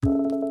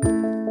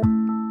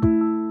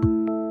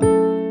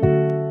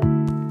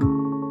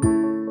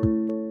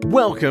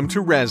Welcome to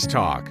Res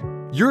Talk,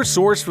 your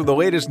source for the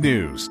latest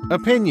news,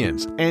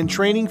 opinions, and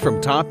training from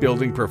top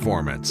building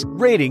performance,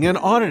 rating, and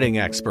auditing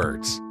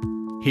experts.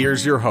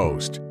 Here's your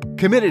host,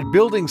 committed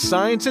building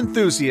science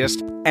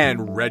enthusiast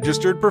and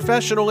registered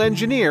professional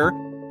engineer,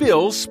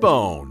 Bill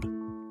Spohn.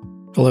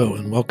 Hello,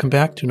 and welcome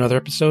back to another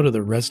episode of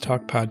the Res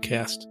Talk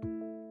podcast.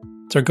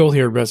 It's our goal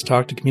here at Res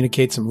Talk to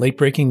communicate some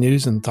late-breaking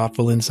news and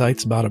thoughtful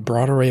insights about a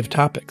broad array of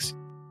topics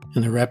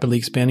in the rapidly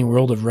expanding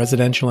world of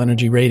residential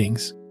energy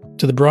ratings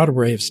to the broad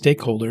array of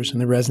stakeholders in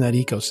the ResNet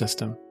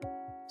ecosystem.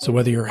 So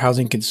whether you're a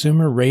housing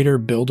consumer, rater,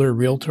 builder,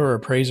 realtor, or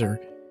appraiser,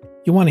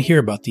 you want to hear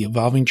about the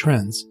evolving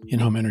trends in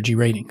home energy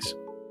ratings.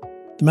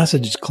 The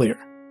message is clear.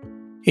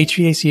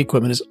 HVAC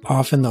equipment is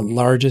often the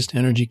largest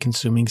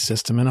energy-consuming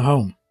system in a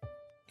home.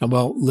 Now,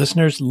 while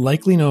listeners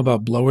likely know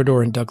about blower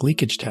door and duct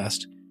leakage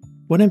test,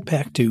 what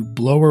impact do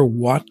blower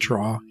watt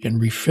draw and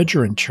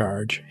refrigerant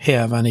charge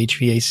have on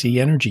HVAC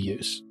energy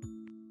use?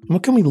 And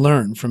what can we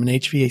learn from an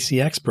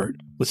HVAC expert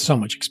with so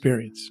much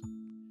experience?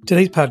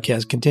 Today's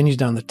podcast continues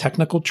down the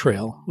technical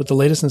trail with the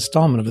latest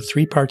installment of a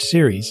three-part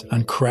series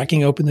on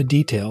cracking open the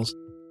details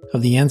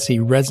of the ANSI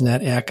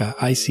ResNet ACA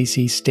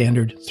ICC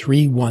Standard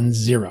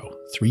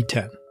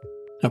 310.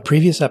 Now,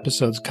 previous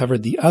episodes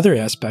covered the other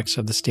aspects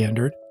of the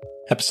standard,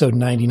 episode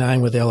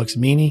 99 with Alex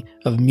Meany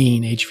of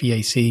Mean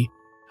HVAC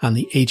on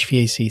the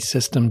HVAC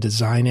system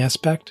design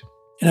aspect,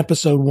 and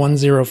episode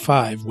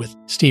 105 with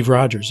Steve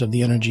Rogers of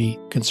the Energy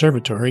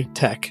Conservatory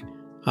Tech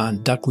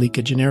on duct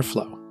leakage and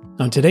airflow.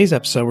 Now, in today's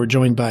episode, we're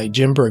joined by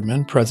Jim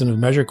Bergman, president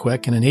of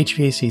MeasureQuick and an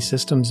HVAC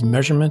systems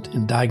measurement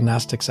and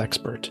diagnostics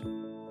expert.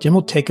 Jim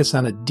will take us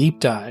on a deep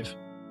dive.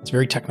 It's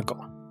very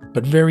technical,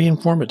 but very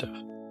informative.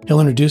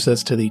 He'll introduce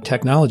us to the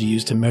technology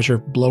used to measure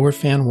blower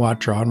fan watt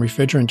draw and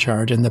refrigerant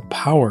charge and the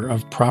power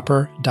of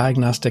proper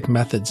diagnostic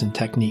methods and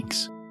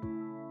techniques.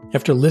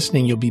 After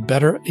listening, you'll be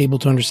better able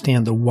to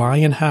understand the why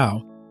and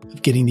how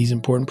of getting these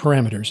important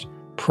parameters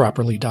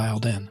properly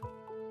dialed in.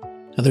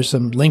 Now, there's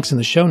some links in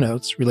the show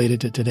notes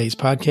related to today's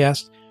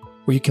podcast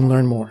where you can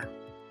learn more.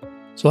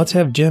 So let's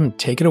have Jim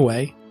take it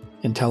away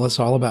and tell us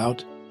all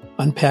about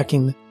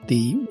unpacking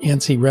the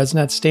ANSI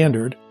ResNet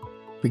standard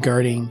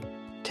regarding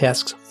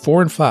tasks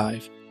 4 and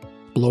 5,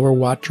 blower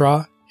watt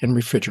draw and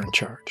refrigerant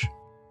charge.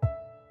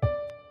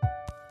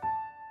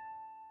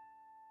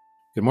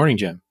 Good morning,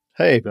 Jim.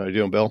 Hey, how are you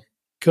doing, Bill?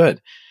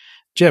 Good.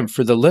 Jim,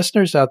 for the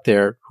listeners out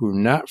there who are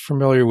not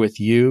familiar with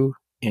you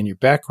and your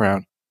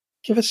background,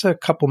 give us a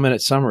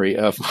couple-minute summary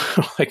of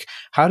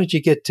how did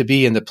you get to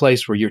be in the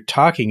place where you're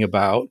talking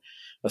about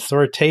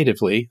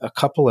authoritatively a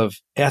couple of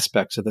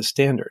aspects of the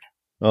standard?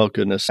 Oh,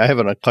 goodness. I have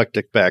an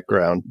eclectic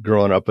background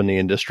growing up in the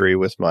industry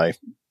with my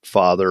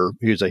father.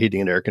 He was a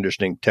heating and air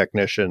conditioning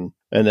technician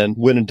and then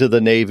went into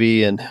the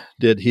Navy and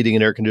did heating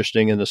and air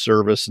conditioning in the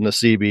service and the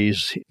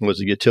Seabees. He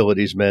was a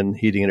utilities man,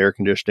 heating and air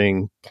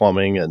conditioning,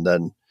 plumbing, and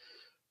then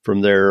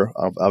from there,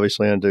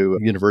 obviously, into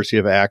University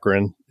of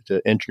Akron,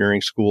 to engineering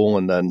school,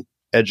 and then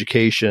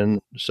education.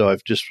 So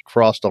I've just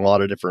crossed a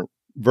lot of different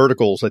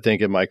verticals, I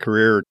think, in my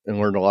career and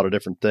learned a lot of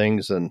different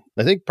things. And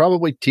I think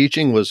probably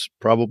teaching was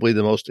probably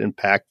the most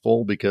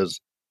impactful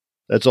because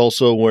that's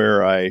also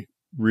where I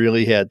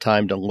really had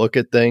time to look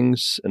at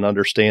things and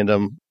understand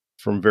them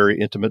from a very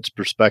intimate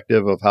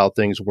perspective of how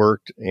things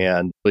worked.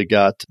 And we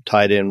got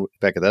tied in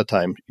back at that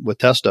time with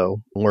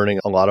Testo,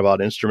 learning a lot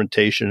about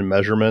instrumentation and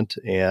measurement,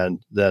 and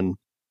then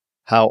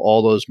how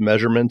all those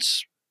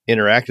measurements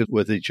interacted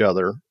with each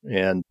other.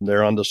 And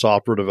they're on the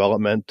software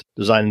development,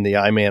 designing the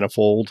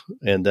iManifold,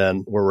 and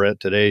then where we're at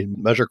today,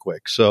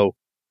 MeasureQuick. So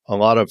a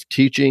lot of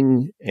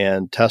teaching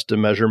and test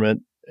and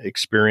measurement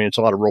experience,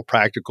 a lot of real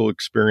practical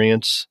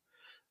experience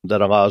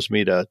that allows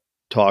me to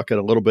talk at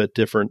a little bit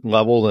different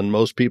level than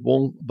most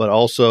people. But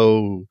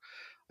also,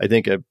 I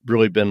think I've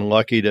really been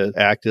lucky to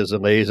act as a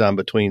liaison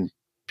between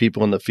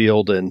people in the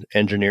field and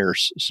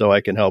engineers, so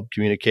I can help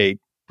communicate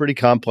pretty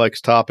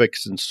complex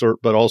topics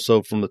but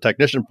also from the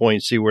technician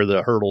point, see where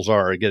the hurdles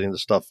are getting the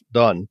stuff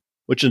done,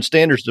 which in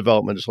standards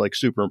development is like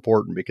super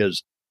important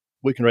because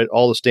we can write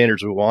all the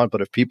standards we want, but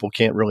if people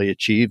can't really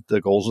achieve the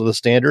goals of the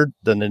standard,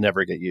 then they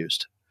never get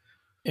used.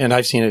 And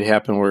I've seen it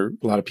happen where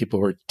a lot of people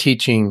who are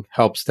teaching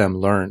helps them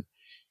learn.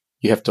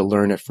 You have to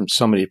learn it from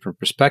so many different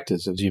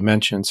perspectives, as you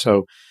mentioned.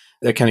 So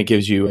that kind of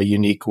gives you a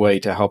unique way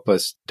to help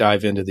us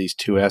dive into these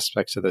two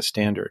aspects of the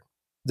standard.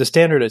 The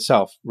standard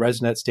itself,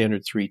 ResNet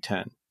Standard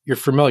 310. You're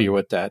familiar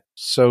with that.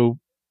 So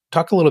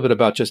talk a little bit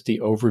about just the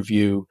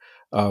overview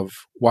of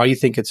why you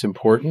think it's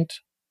important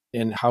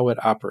and how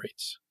it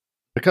operates.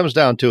 It comes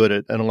down to it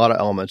in a lot of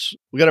elements.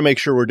 We got to make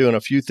sure we're doing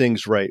a few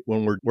things right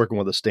when we're working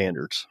with the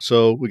standards.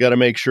 So we got to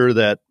make sure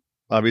that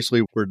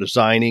obviously we're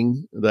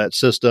designing that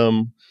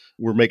system.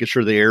 We're making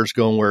sure the air's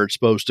going where it's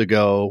supposed to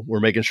go.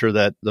 We're making sure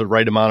that the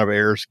right amount of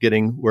air is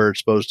getting where it's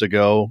supposed to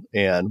go,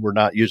 and we're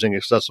not using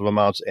excessive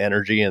amounts of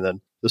energy, and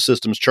then the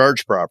system's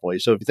charged properly.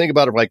 So if you think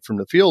about it like from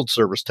the field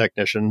service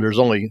technician, there's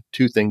only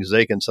two things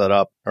they can set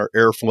up are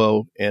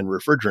airflow and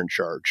refrigerant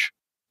charge.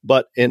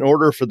 But in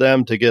order for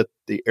them to get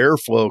the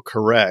airflow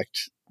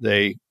correct,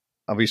 they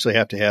obviously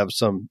have to have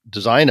some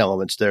design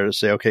elements there to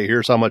say, okay,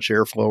 here's how much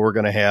airflow we're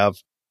going to have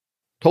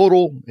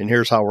total, and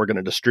here's how we're going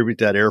to distribute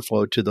that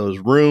airflow to those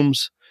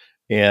rooms.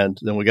 And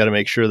then we got to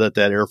make sure that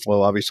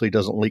airflow obviously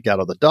doesn't leak out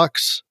of the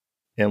ducts.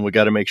 And we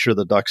got to make sure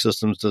the duct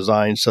system's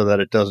designed so that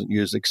it doesn't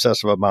use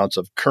excessive amounts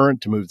of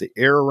current to move the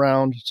air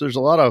around. So there's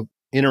a lot of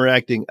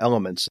interacting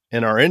elements.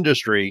 In our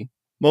industry,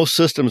 most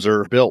systems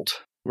are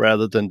built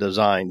rather than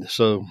designed.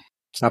 So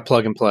it's not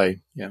plug and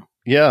play.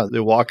 Yeah, they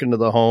walk into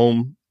the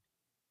home,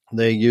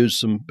 they use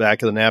some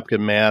back of the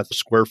napkin math,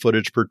 square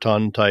footage per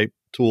ton type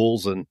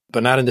tools,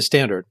 but not in the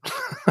standard.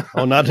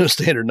 Oh, not in the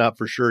standard, not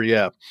for sure,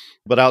 yeah.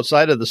 But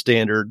outside of the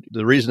standard,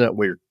 the reason that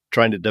we're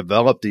trying to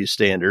develop these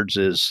standards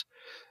is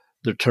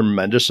the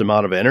tremendous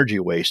amount of energy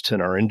waste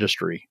in our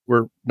industry.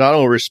 We're not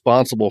only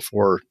responsible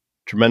for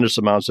tremendous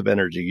amounts of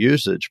energy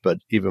usage, but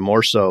even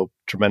more so,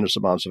 tremendous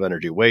amounts of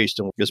energy waste.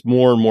 And as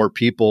more and more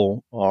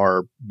people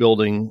are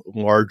building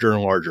larger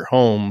and larger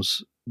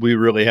homes, we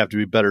really have to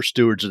be better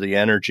stewards of the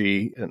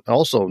energy and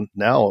also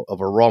now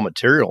of our raw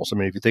materials. I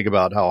mean, if you think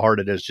about how hard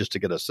it is just to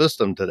get a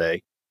system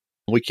today,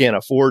 we can't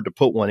afford to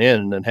put one in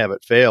and then have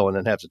it fail and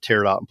then have to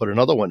tear it out and put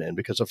another one in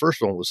because the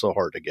first one was so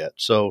hard to get.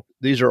 So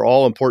these are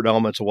all important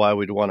elements of why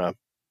we'd want to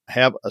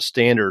have a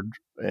standard.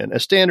 And a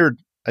standard,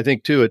 I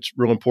think, too, it's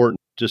real important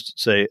just to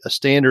say a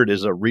standard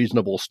is a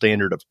reasonable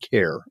standard of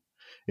care.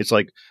 It's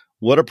like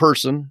what a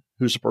person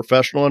who's a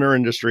professional in our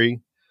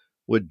industry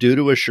would do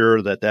to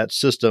assure that that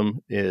system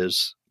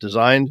is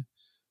designed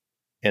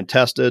and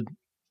tested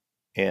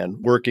and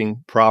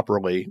working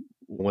properly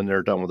when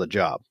they're done with a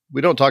job.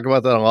 We don't talk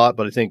about that a lot,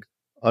 but I think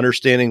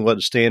understanding what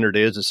a standard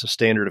is, it's a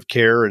standard of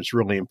care, and it's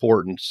really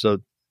important. So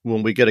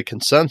when we get a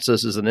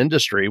consensus as an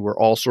industry, we're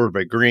all sort of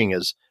agreeing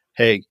as,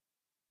 hey,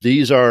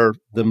 these are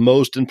the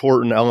most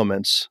important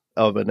elements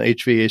of an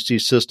HVAC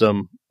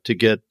system to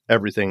get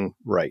everything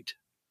right.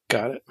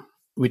 Got it.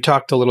 We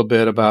talked a little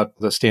bit about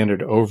the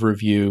standard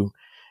overview.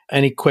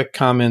 Any quick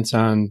comments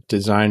on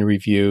design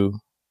review,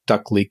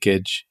 duct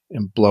leakage,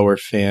 and blower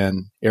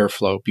fan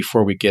airflow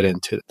before we get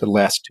into the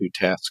last two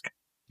tasks?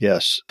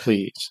 Yes.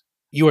 Please.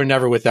 You are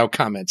never without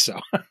comments, so.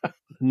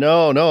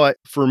 No.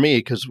 For me,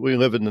 because we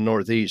live in the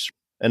Northeast,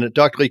 and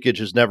duct leakage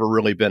has never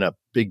really been a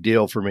big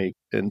deal for me.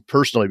 And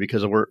personally,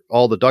 because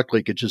all the duct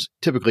leakage is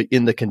typically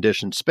in the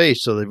conditioned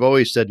space. So they've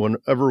always said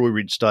whenever we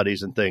read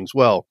studies and things,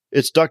 well,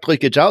 it's duct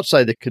leakage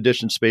outside the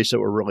conditioned space that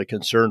we're really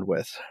concerned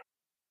with.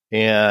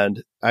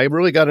 And I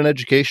really got an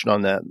education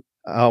on that,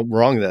 how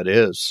wrong that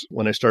is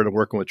when I started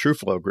working with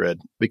TrueFlow Grid,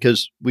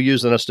 because we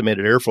use an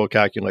estimated airflow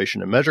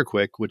calculation in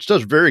MeasureQuick, which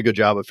does a very good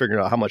job of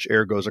figuring out how much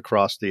air goes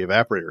across the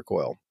evaporator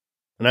coil.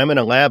 And I'm in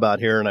a lab out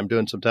here and I'm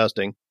doing some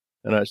testing.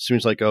 And it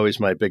seems like always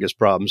my biggest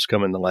problems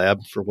come in the lab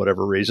for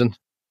whatever reason.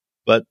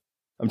 But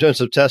I'm doing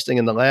some testing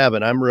in the lab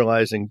and I'm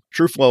realizing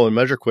TrueFlow and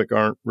MeasureQuick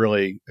aren't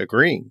really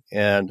agreeing.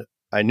 And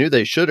I knew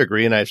they should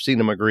agree, and I've seen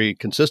them agree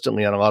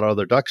consistently on a lot of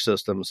other duct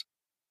systems.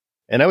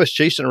 And I was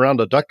chasing around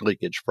a duct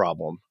leakage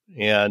problem.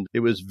 And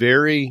it was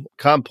very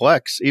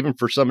complex, even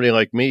for somebody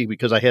like me,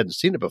 because I hadn't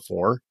seen it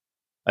before.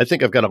 I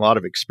think I've got a lot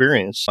of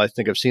experience. I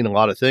think I've seen a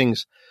lot of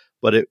things,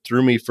 but it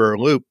threw me for a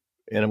loop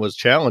and it was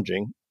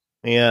challenging.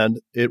 And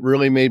it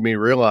really made me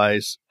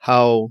realize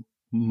how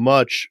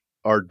much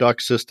our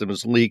duct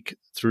systems leak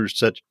through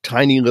such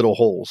tiny little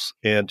holes.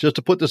 And just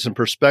to put this in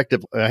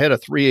perspective, I had a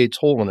 3/8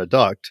 hole in a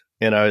duct,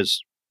 and I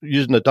was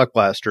using a duct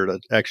blaster to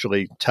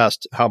actually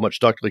test how much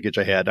duct leakage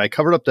I had. I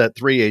covered up that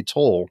 3/8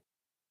 hole,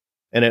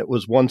 and it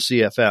was 1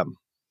 CFM.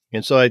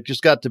 And so I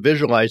just got to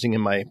visualizing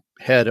in my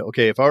head,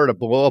 okay, if I were to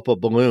blow up a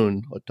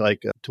balloon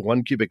to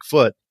 1 cubic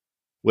foot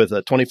with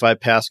 25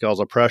 pascals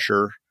of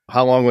pressure,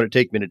 how long would it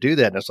take me to do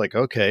that? And it's like,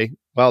 okay,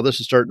 wow, this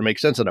is starting to make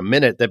sense. In a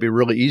minute, that'd be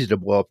really easy to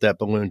blow up that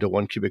balloon to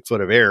 1 cubic foot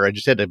of air. I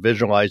just had to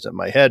visualize it in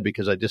my head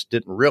because I just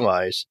didn't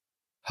realize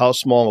how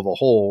small of a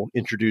hole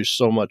introduced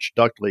so much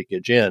duct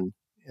leakage in.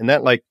 And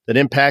that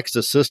impacts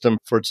the system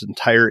for its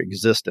entire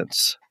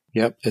existence.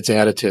 Yep, it's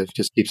additive.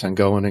 Just keeps on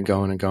going and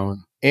going and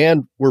going.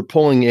 And we're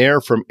pulling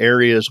air from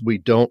areas we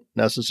don't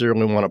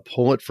necessarily want to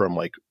pull it from,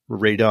 like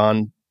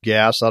radon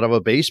gas out of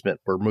a basement.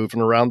 We're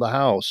moving around the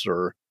house,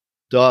 or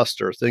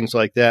dust or things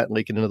like that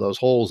leaking into those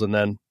holes. And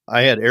then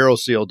I had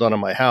AeroSeal done on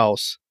my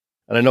house,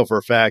 and I know for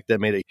a fact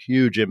that made a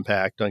huge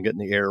impact on getting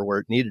the air where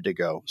it needed to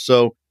go.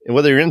 So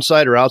whether you're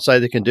inside or outside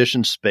the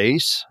conditioned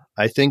space,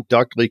 I think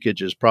duct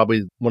leakage is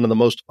probably one of the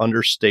most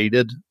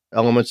understated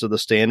elements of the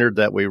standard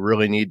that we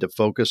really need to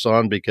focus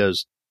on,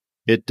 because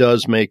it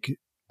does make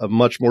a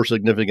much more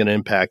significant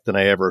impact than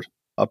I ever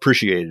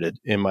appreciated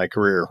in my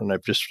career. And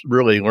I've just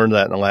really learned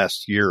that in the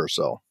last year or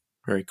so.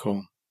 Very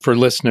cool. For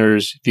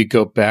listeners, if you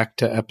go back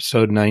to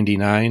episode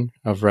 99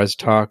 of Res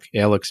Talk,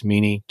 Alex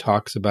Meany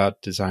talks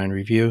about design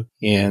review.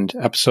 And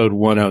episode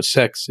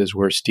 106 is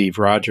where Steve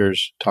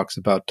Rogers talks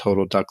about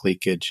total duct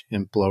leakage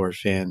and blower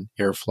fan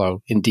airflow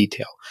in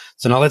detail.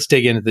 So now let's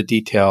dig into the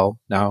detail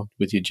now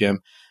with you,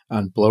 Jim,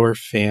 on blower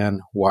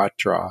fan watt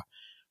draw.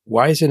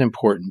 Why is it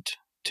important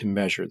to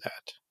measure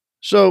that?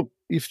 So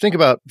if you think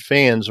about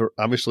fans,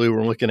 obviously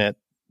we're looking at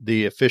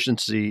the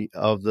efficiency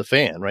of the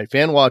fan, right?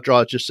 Fan watt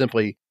draw is just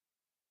simply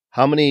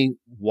how many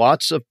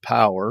watts of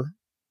power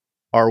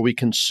are we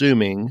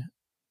consuming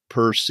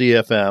per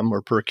CFM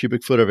or per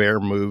cubic foot of air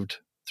moved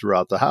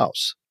throughout the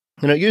house?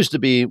 And it used to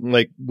be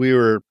like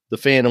the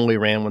fan only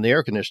ran when the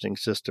air conditioning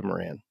system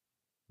ran.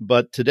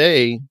 But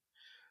today,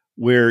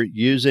 we're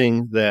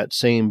using that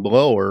same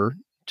blower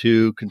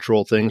to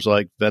control things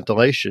like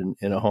ventilation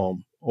in a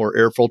home, or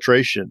air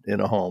filtration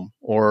in a home,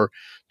 or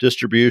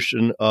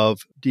distribution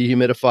of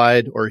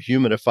dehumidified or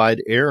humidified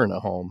air in a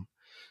home.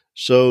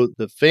 So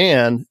the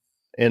fan,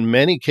 in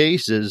many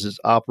cases, is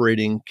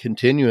operating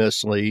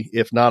continuously,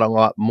 if not a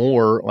lot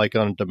more, like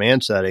on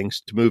demand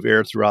settings, to move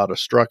air throughout a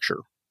structure.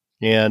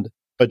 And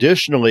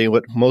additionally,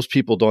 what most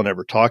people don't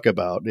ever talk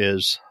about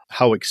is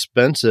how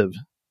expensive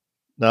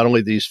not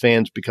only these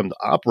fans become to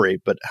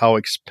operate, but how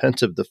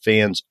expensive the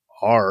fans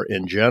are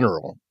in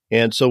general.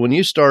 And so when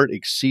you start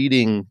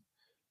exceeding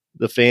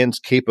the fan's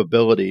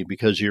capability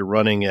because you're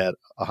running at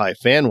a high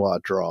fan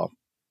watt draw,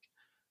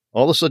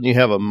 all of a sudden you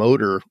have a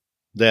motor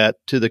that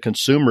to the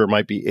consumer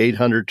might be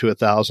 $800 to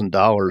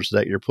 $1,000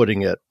 that you're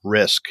putting at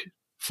risk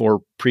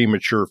for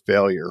premature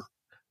failure,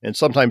 and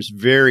sometimes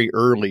very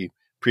early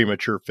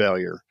premature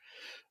failure.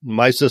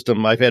 My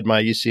system, I've had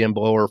my ECM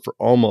blower for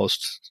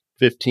almost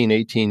 15,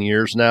 18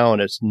 years now,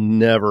 and it's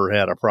never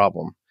had a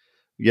problem.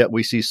 Yet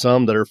we see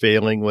some that are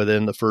failing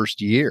within the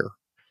first year.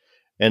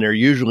 And they're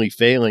usually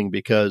failing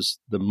because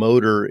the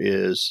motor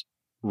is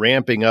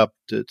ramping up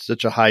to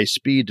such a high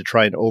speed to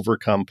try and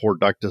overcome poor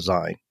duct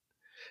design.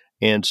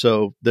 And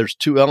so there's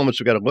two elements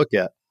we've got to look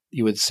at.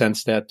 You would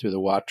sense that through the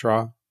watt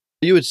draw?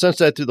 You would sense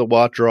that through the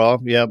watt draw.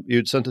 Yeah,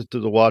 you'd sense it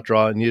through the watt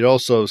draw. And you'd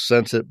also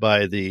sense it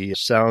by the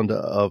sound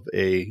of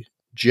a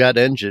jet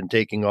engine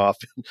taking off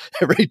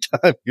every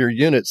time your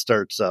unit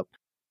starts up.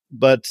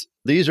 But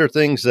these are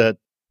things that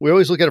we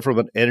always look at it from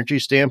an energy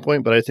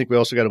standpoint, but I think we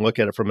also got to look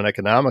at it from an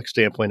economic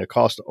standpoint, a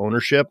cost of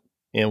ownership.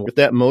 And if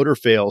that motor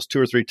fails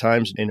 2 or 3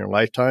 times in your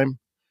lifetime,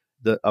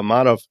 the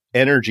amount of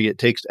energy it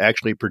takes to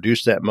actually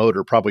produce that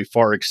motor probably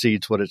far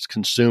exceeds what it's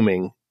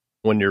consuming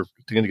when you're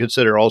going to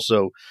consider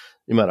also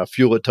the amount of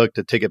fuel it took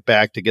to take it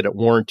back, to get it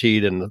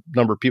warranted, and the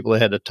number of people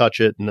that had to touch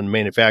it, and then the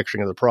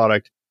manufacturing of the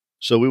product.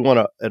 So we want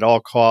to, at all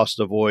costs,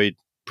 avoid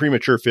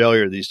premature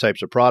failure of these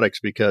types of products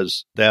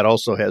because that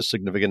also has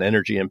significant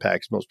energy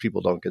impacts most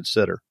people don't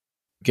consider.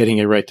 Getting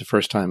it right the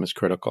first time is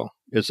critical.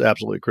 It's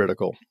absolutely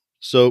critical.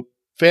 So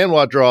fan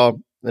watt draw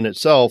in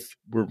itself,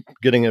 we're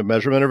getting a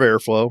measurement of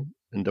airflow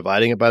and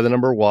dividing it by the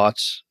number of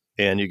watts,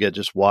 and you get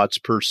just watts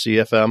per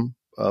CFM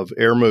of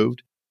air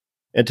moved.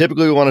 And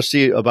typically we want to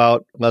see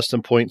about less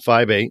than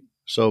 0.58,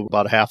 so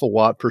about half a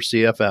watt per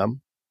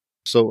CFM.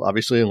 So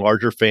obviously a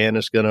larger fan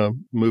is going to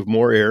move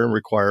more air and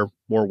require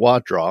more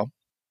watt draw.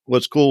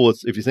 What's cool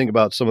with, if you think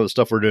about some of the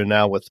stuff we're doing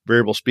now with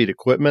variable speed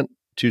equipment,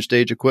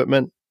 2-stage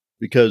equipment,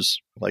 because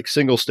like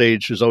single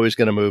stage is always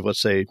going to move,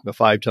 let's say a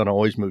 5-ton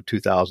always move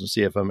 2,000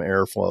 CFM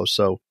airflow.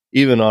 So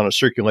even on a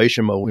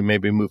circulation mode, we may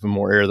be moving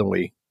more air than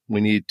we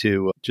need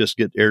to just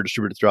get air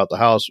distributed throughout the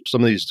house.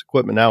 Some of these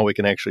equipment now, we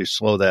can actually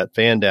slow that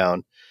fan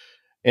down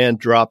and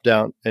drop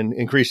down and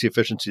increase the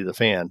efficiency of the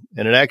fan.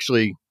 And it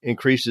actually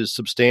increases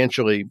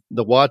substantially.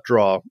 The watt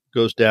draw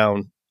goes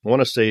down, I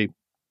want to say,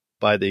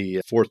 by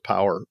the 4th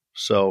power.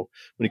 So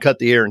when you cut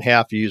the air in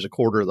half, you use a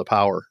quarter of the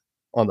power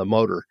on the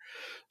motor.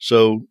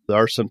 So there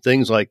are some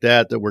things like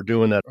that we're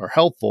doing that are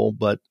helpful.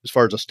 But as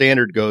far as the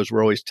standard goes,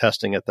 we're always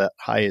testing at that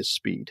highest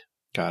speed.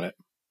 Got it.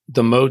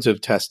 The modes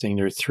of testing,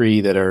 there are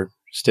 3 that are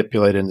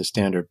stipulated in the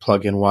standard: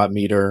 plug-in watt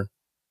meter,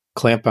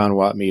 clamp-on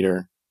watt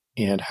meter,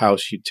 and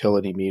house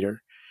utility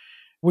meter.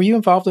 Were you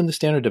involved in the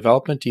standard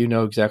development? Do you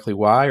know exactly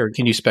why, or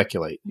can you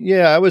speculate?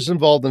 Yeah, I was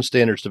involved in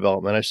standards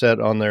development. I sat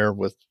on there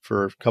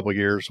for a couple of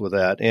years with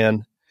that.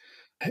 And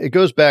it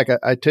goes back,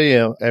 I tell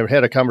you, I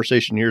had a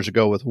conversation years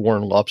ago with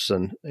Warren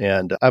Lupson,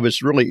 and I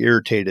was really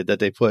irritated that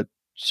they put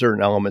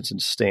certain elements in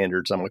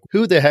standards. I'm like,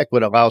 who the heck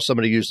would allow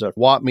somebody to use a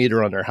watt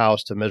meter on their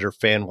house to measure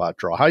fan watt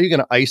draw? How are you going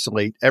to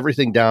isolate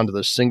everything down to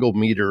the single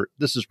meter?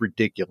 This is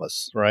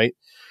ridiculous, right?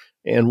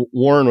 And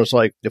Warren was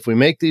like, if we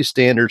make these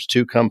standards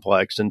too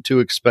complex and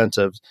too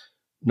expensive,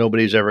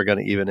 nobody's ever going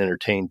to even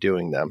entertain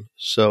doing them.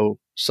 So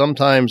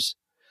sometimes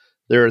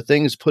there are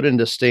things put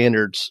into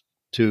standards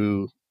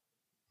to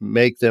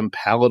make them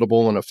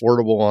palatable and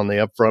affordable on the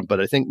upfront. But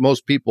I think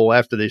most people,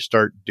 after they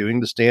start doing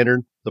the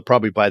standard, they'll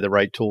probably buy the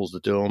right tools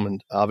to do them.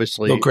 And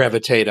obviously they'll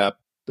gravitate up.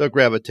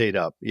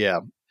 Yeah.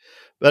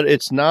 But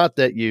it's not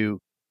that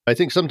I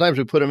think sometimes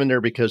we put them in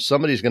there because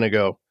somebody's going to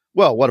go,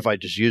 well, what if I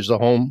just use the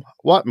home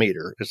watt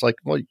meter? It's like,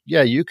 well,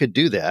 yeah, you could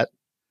do that.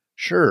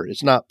 Sure,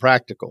 it's not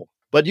practical,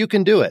 but you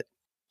can do it.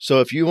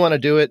 So if you want to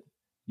do it,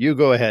 you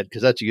go ahead,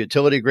 because that's a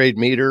utility grade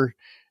meter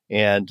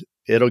and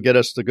it'll get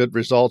us the good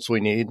results we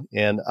need.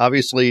 And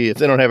obviously, if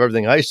they don't have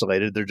everything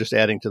isolated, they're just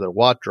adding to their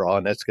watt draw,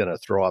 and that's going to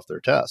throw off their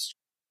tests.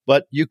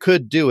 But you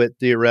could do it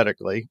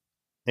theoretically.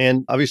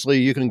 And obviously,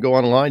 you can go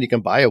online, you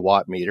can buy a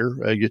watt meter,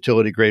 a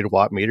utility grade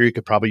watt meter. You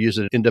could probably use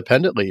it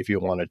independently if you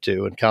wanted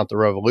to and count the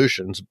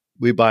revolutions.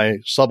 We buy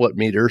sublet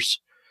meters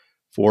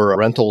for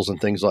rentals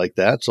and things like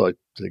that. So I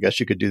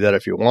guess you could do that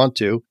if you want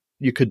to.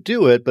 you could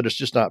do it, but it's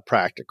just not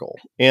practical.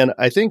 And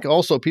I think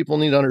also people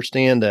need to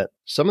understand that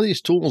some of these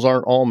tools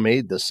aren't all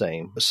made the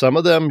same. Some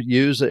of them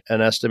use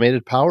an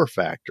estimated power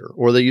factor,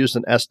 or they use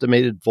an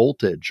estimated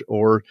voltage,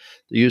 or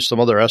they use some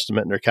other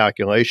estimate in their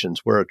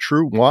calculations, where a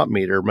true watt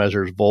meter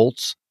measures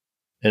volts,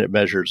 and it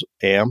measures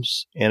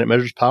amps, and it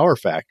measures power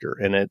factor.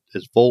 And it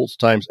is volts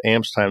times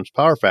amps times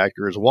power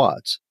factor is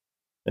watts.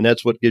 And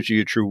that's what gives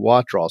you a true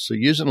watt draw. So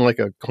using like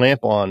a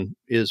clamp-on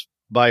is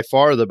by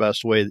far the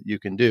best way that you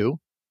can do.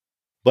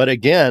 But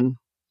again,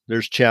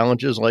 there's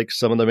challenges like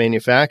some of the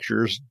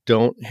manufacturers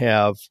don't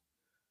have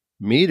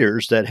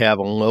meters that have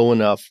a low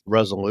enough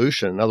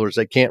resolution. In other words,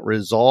 they can't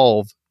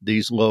resolve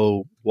these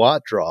low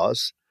watt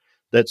draws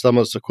that some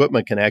of this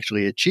equipment can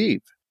actually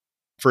achieve.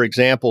 For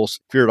example,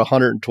 if you're at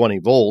 120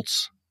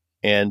 volts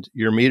and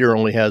your meter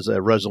only has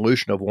a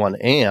resolution of 1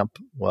 amp,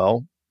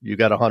 well, you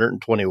got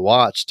 120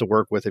 watts to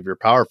work with if your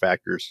power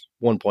factor is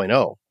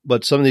 1.0.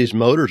 But some of these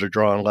motors are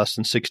drawing less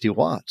than 60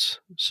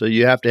 watts. So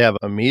you have to have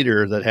a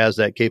meter that has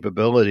that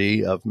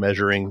capability of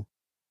measuring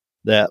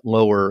that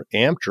lower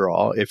amp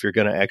draw if you're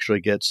going to actually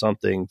get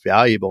something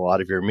valuable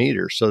out of your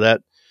meter. So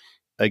that,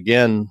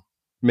 again,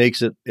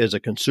 makes it, as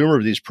a consumer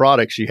of these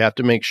products, you have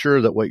to make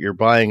sure that what you're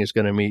buying is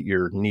going to meet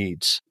your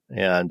needs.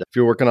 And if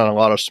you're working on a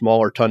lot of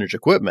smaller tonnage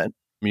equipment,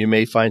 you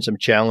may find some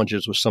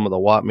challenges with some of the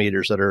watt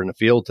meters that are in the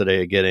field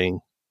today getting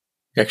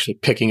actually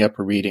picking up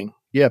a reading.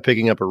 Yeah,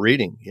 picking up a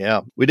reading.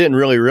 Yeah. We didn't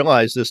really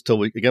realize this till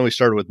we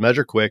started with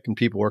MeasureQuick, and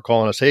people were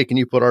calling us, hey, can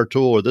you put our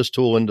tool or this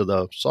tool into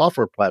the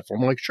software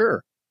platform? I'm like,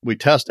 sure. We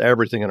test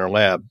everything in our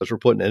lab. As we're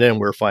putting it in,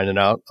 we're finding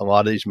out a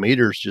lot of these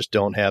meters just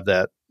don't have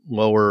that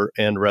lower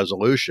end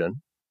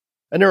resolution.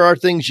 And there are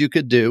things you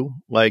could do,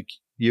 like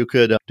you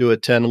could do a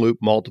 10-loop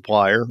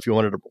multiplier. If you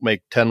wanted to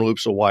make 10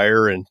 loops of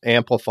wire and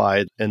amplify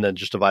it and then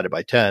just divide it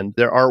by 10,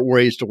 there are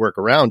ways to work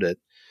around it.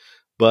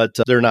 But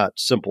they're not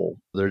simple.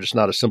 They're just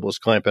not as simple as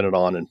clamping it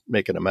on and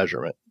making a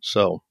measurement.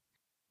 So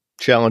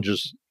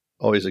challenges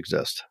always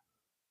exist.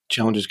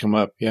 Challenges come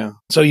up, yeah.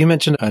 So you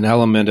mentioned an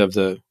element of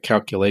the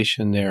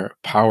calculation there,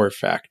 power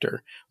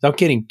factor. Without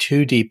getting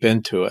too deep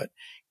into it,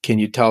 can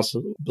you tell us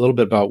a little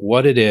bit about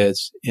what it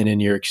is? And in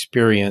your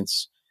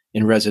experience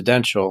in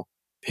residential,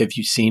 have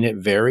you seen it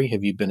vary?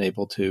 Have you been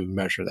able to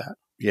measure that?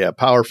 Yeah,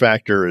 power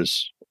factor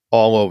is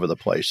all over the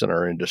place in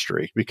our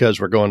industry because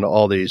we're going to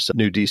all these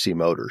new DC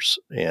motors.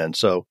 And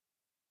so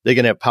they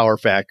can have power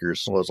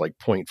factors as low as like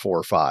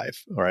 0.45,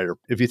 all right? Or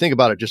if you think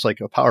about it, just like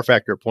a power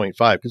factor of 0.5,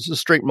 because it's a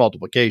straight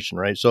multiplication,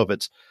 right? So if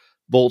it's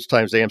volts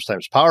times amps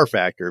times power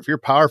factor, if your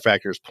power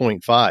factor is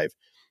 0.5,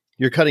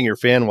 you're cutting your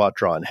fan watt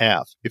draw in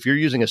half. If you're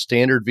using a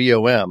standard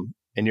VOM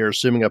and you're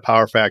assuming a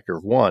power factor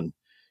of 1,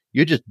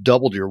 you just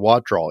doubled your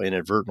watt draw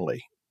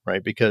inadvertently,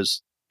 right?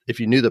 Because if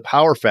you knew the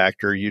power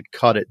factor, you'd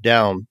cut it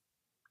down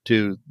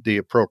to the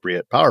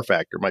appropriate power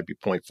factor. It might be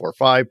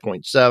 0.45,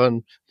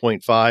 0.7,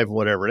 0.5,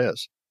 whatever it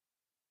is.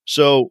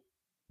 So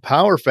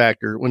power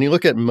factor, when you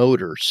look at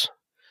motors,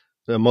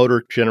 the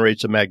motor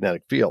generates a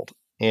magnetic field,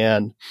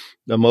 and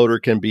the motor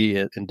can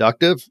be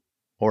inductive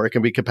or it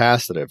can be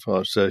capacitive.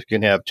 So you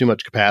can have too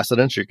much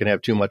capacitance, or you can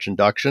have too much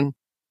induction.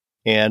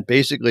 And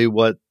basically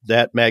what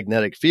that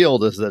magnetic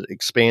field is that it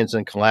expands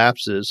and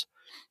collapses.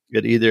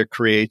 It either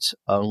creates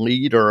a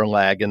lead or a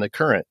lag in the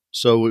current.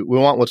 So we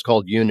want what's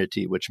called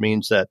unity, which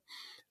means that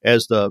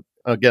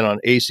again, on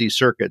AC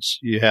circuits,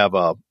 we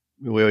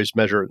always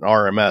measure an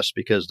RMS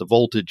because the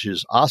voltage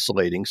is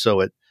oscillating.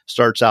 So it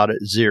starts out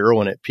at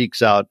 0 and it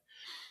peaks out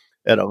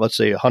at, let's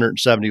say,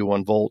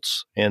 171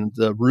 volts. And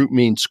the root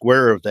mean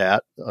square of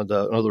that, in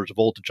other words, the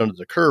voltage under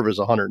the curve is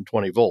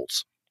 120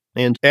 volts.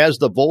 And as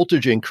the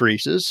voltage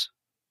increases,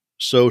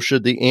 so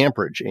should the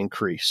amperage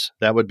increase.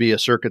 That would be a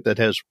circuit that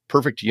has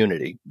perfect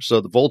unity.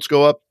 So the volts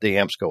go up, the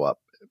amps go up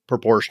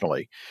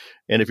proportionally.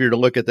 And if you're to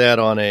look at that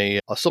on a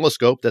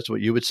oscilloscope, that's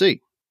what you would see.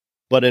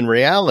 But in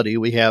reality,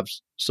 we have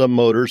some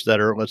motors that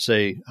are, let's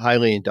say,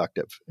 highly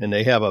inductive, and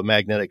they have a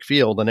magnetic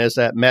field. And as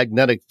that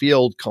magnetic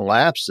field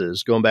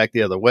collapses, going back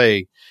the other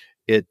way,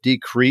 it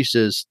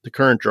decreases the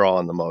current draw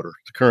on the motor.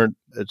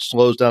 It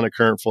slows down the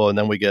current flow, and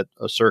then we get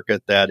a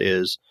circuit that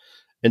is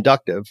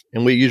inductive.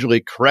 And we usually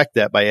correct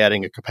that by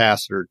adding a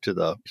capacitor to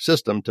the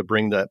system to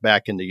bring that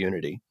back into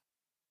unity.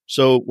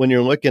 So when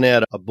you're looking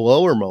at a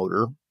blower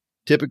motor,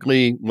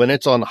 typically when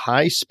it's on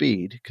high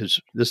speed, because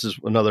this is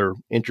another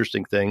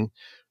interesting thing,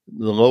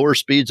 the lower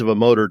speeds of a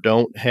motor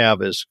don't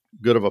have as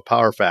good of a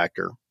power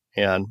factor.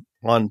 And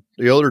on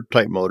the older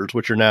type motors,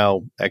 which are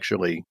now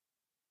actually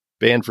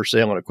banned for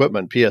sale on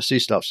equipment, PSC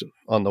stuff's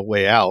on the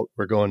way out.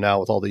 We're going now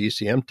with all the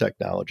ECM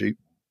technology.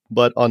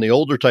 But on the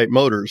older type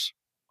motors,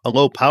 a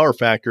low power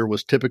factor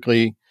was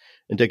typically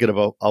indicative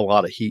of a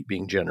lot of heat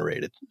being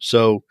generated.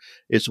 So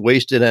it's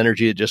wasted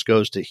energy. It just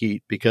goes to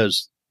heat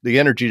because the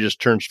energy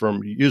just turns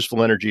from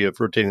useful energy of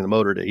rotating the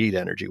motor to heat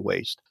energy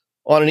waste.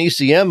 On an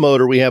ECM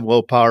motor, we have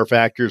low power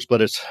factors,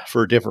 but it's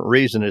for a different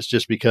reason. It's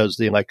just because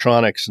the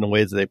electronics and the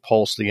way that they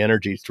pulse the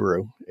energy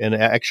through. And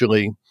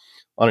actually,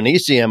 on an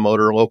ECM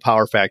motor, a low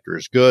power factor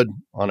is good.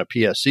 On a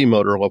PSC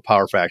motor, a low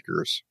power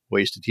factor is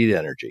wasted heat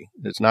energy.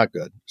 It's not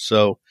good.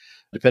 So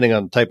depending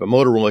on the type of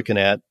motor we're looking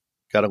at,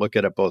 got to look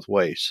at it both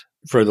ways.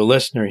 For the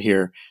listener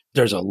here,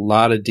 there's a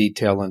lot of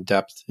detail and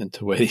depth into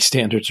the way these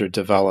standards are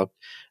developed.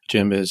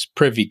 Jim is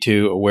privy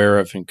to, aware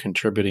of, and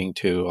contributing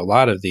to a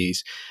lot of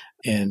these.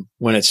 And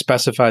when it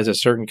specifies a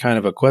certain kind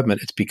of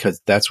equipment, it's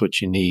because that's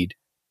what you need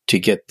to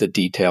get the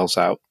details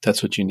out.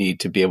 That's what you need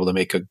to be able to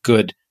make a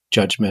good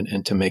judgment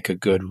and to make a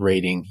good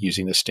rating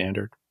using the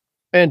standard.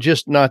 And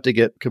just not to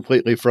get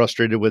completely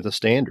frustrated with the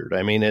standard.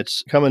 I mean,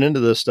 it's coming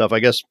into this stuff. I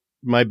guess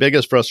my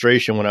biggest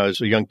frustration when I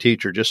was a young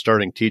teacher, just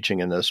starting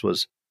teaching in this,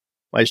 was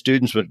my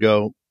students would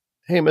go,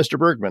 "Hey, Mr.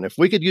 Bergman, if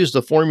we could use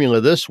the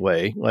formula this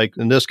way," like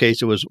in this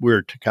case, it was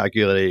we're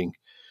calculating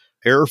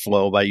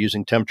airflow by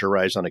using temperature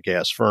rise on a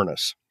gas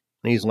furnace.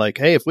 And he's like,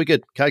 "Hey, if we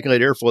could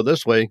calculate airflow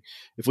this way,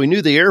 if we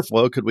knew the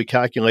airflow, could we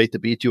calculate the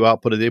BTU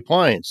output of the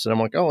appliance?" And I'm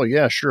like, "Oh,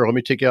 yeah, sure. Let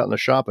me take you out in the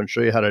shop and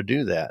show you how to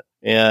do that."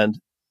 And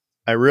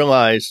I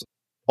realized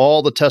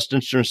all the test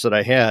instruments that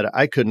I had,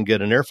 I couldn't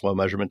get an airflow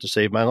measurement to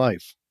save my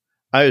life.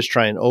 I was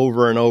trying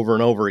over and over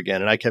and over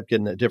again, and I kept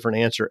getting a different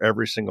answer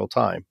every single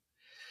time.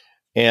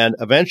 And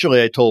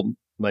eventually I told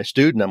my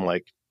student, I'm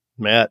like,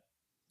 "Matt,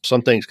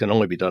 some things can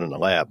only be done in the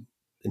lab."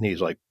 And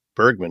he's like,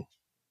 "Bergman,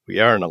 we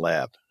are in a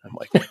lab." I'm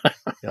like,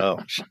 "Oh,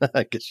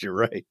 I guess you're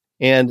right."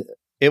 And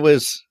it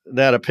was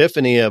that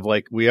epiphany of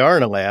like, we are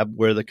in a lab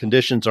where the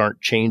conditions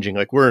aren't changing.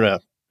 Like we're in a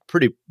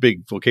pretty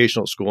big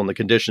vocational school and the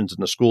conditions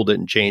in the school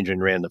didn't change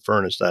and ran the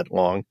furnace that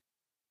long.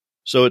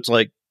 So it's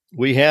like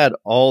we had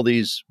all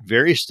these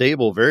very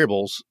stable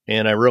variables.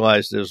 And I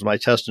realized it was my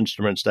test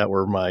instruments that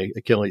were my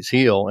Achilles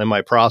heel and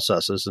my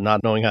processes and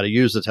not knowing how to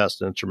use the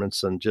test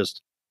instruments and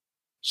just,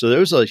 so there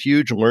was a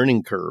huge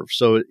learning curve.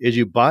 So as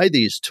you buy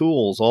these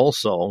tools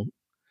also,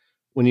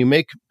 when you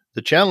make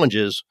the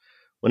challenges,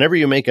 whenever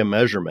you make a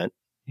measurement,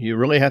 you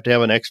really have to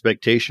have an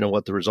expectation of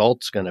what the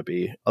result's going to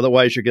be.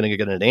 Otherwise, you're going to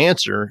get an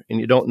answer and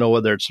you don't know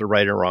whether it's the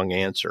right or wrong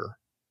answer.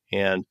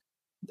 And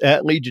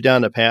that leads you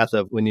down the path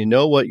of when you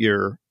know what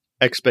your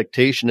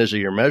expectation is of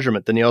your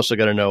measurement, then you also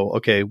got to know,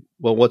 okay,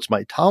 well, what's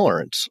my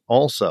tolerance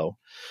also?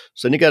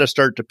 So then you got to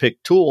start to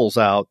pick tools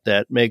out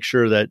that make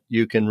sure that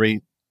you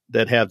can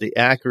that have the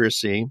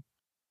accuracy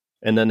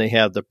and then they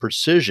have the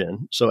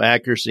precision. So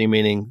accuracy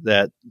meaning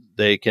that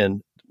they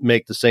can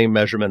make the same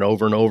measurement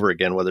over and over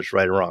again, whether it's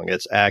right or wrong.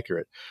 It's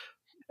accurate.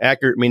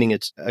 Accurate meaning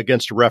it's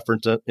against a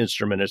reference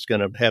instrument. It's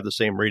going to have the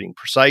same reading.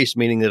 Precise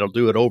meaning that it'll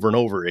do it over and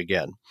over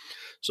again.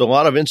 So a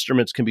lot of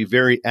instruments can be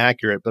very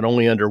accurate, but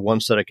only under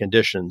one set of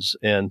conditions.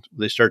 And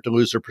they start to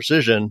lose their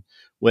precision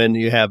when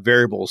you have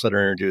variables that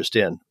are introduced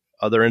in.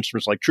 Other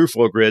instruments like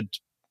TrueFlow Grid,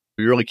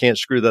 you really can't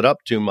screw that up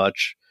too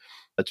much.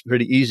 It's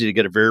pretty easy to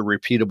get a very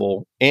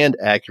repeatable and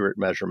accurate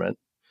measurement.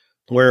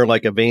 Where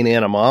like a vane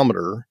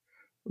anemometer,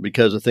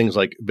 because of things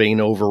like vane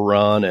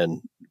overrun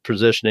and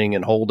positioning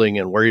and holding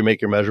and where you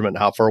make your measurement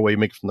and how far away you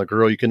make it from the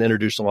grill, you can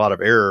introduce a lot of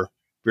error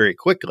very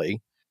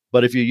quickly.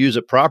 But if you use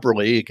it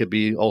properly, it could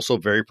be also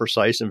very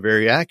precise and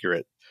very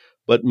accurate.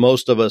 But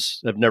most of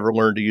us have never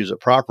learned to use it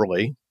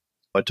properly.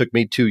 It took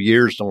me 2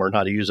 years to learn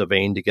how to use a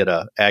vane to get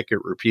an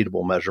accurate,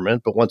 repeatable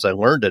measurement. But once I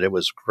learned it, it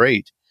was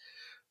great.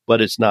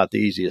 But it's not the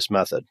easiest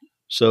method.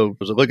 So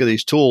as I look at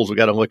these tools, we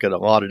got to look at a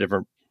lot of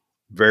different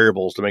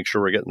variables to make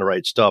sure we're getting the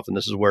right stuff. And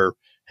this is where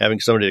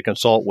having somebody to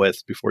consult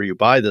with before you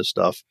buy this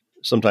stuff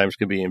sometimes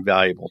can be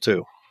invaluable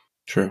too.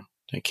 True.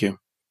 Thank you.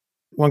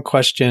 One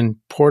question,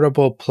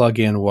 portable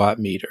plug-in watt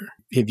meter.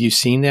 Have you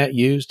seen that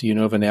used? Do you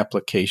know of an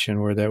application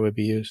where that would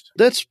be used?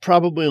 That's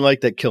probably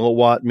like that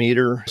kilowatt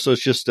meter. So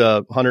it's just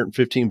a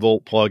 115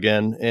 volt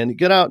plug-in. And you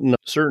get out in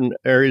certain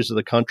areas of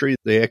the country,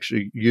 they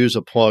actually use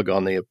a plug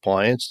on the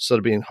appliance instead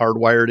of being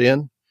hardwired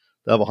in.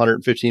 They have a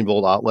 115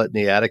 volt outlet in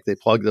the attic. They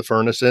plug the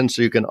furnace in.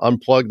 So you can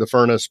unplug the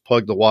furnace,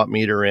 plug the watt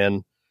meter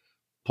in,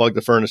 plug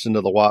the furnace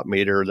into the watt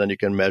meter, then you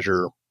can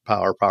measure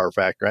power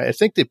factor. I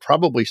think they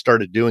probably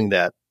started doing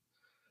that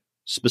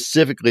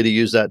specifically to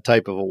use that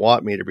type of a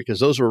watt meter because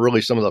those were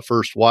really some of the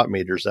first watt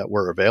meters that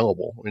were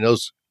available. I mean,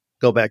 those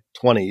go back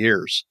 20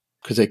 years.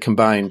 Because they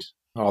combined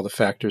all the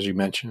factors you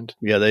mentioned.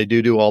 Yeah, they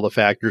do all the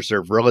factors.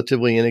 They're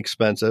relatively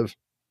inexpensive,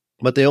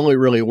 but they only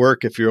really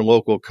work if your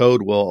local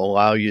code will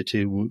allow you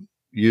to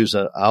use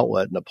an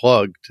outlet and a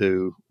plug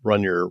to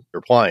run your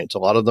appliance. A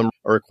lot of them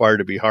are required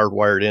to be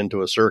hardwired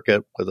into a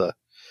circuit with a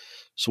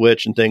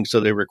switch and things, so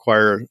they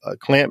require a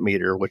clamp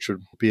meter, which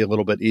would be a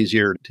little bit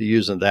easier to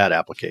use in that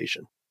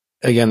application.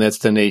 Again, that's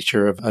the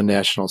nature of a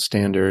national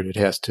standard. It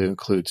has to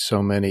include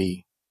so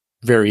many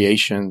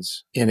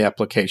variations in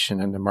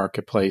application in the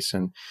marketplace,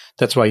 and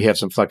that's why you have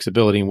some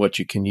flexibility in what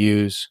you can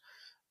use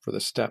for the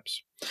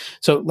steps.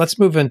 So let's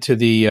move into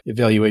the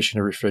evaluation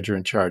of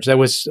refrigerant charge. That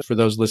was, for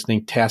those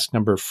listening, task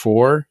number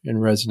 4 in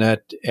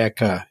ResNet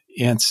ECA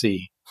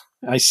ANSI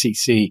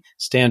ICC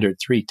Standard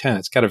 310.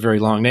 It's got a very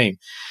long name.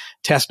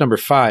 Task number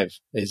 5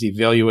 is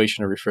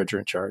evaluation of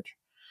refrigerant charge.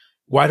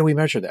 Why do we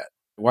measure that?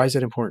 Why is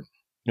that important?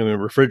 I mean,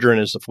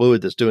 refrigerant is the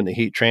fluid that's doing the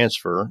heat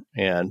transfer.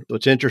 And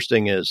what's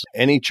interesting is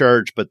any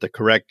charge but the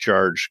correct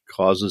charge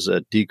causes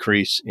a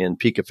decrease in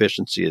peak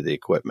efficiency of the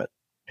equipment.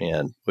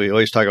 And we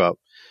always talk about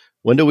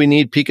When do we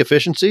need peak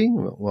efficiency?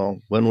 Well,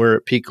 when we're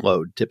at peak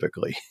load,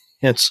 typically.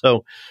 And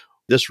so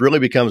this really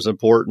becomes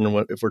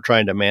important if we're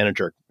trying to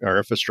manage our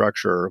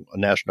infrastructure, a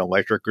national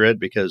electric grid,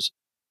 because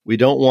we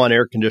don't want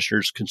air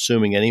conditioners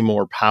consuming any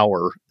more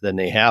power than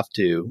they have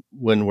to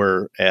when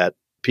we're at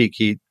peak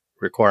heat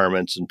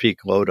requirements and peak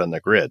load on the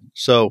grid.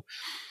 So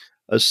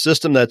a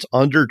system that's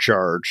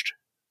undercharged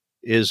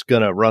is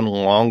going to run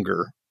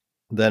longer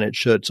than it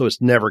should. So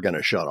it's never going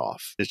to shut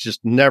off. It's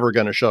just never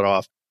going to shut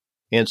off.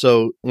 And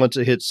so once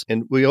it hits,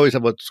 and we always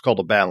have what's called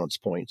a balance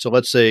point. So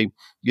let's say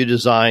you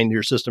design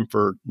your system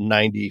for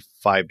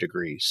 95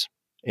 degrees.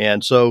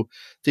 And so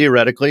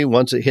theoretically,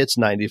 once it hits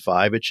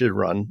 95, it should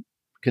run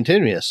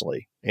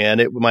continuously. And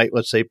it might,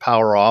 let's say,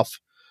 power off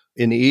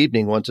in the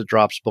evening. Once it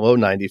drops below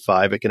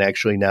 95, it can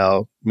actually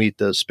now meet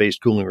the space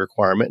cooling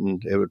requirement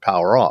and it would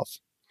power off.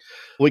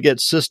 We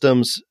get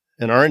systems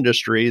in our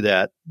industry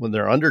that when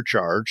they're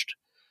undercharged,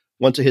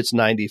 once it hits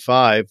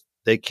 95,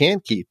 they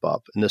can't keep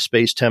up and the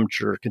space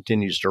temperature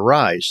continues to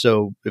rise.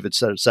 So if it's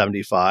set at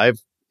 75,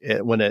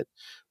 when it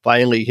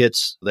finally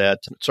hits that,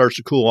 it starts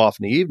to cool off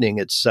in the evening,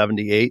 it's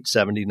 78,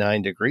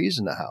 79 degrees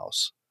in the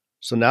house.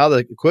 So now the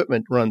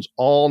equipment runs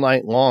all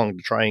night long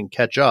to try and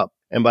catch up.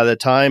 And by the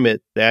time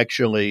it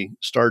actually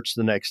starts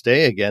the next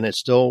day again, it's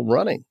still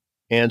running.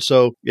 And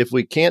so if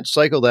we can't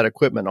cycle that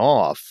equipment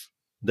off,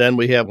 then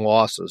we have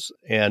losses.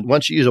 And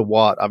once you use a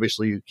watt,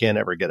 obviously you can't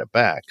ever get it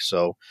back.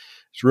 So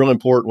it's real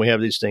important we have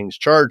these things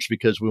charged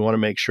because we want to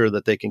make sure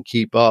that they can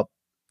keep up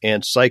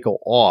and cycle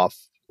off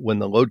when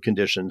the load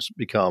conditions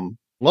become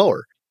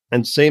lower.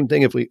 And same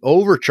thing, if we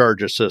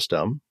overcharge a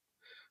system,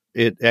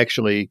 it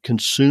actually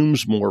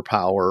consumes more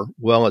power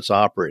while it's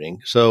operating.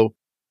 So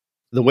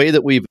the way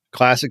that we've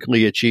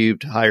classically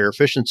achieved higher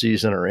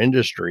efficiencies in our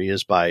industry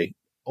is by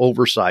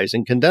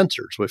oversizing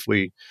condensers. If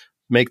we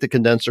make the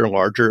condenser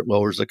larger, it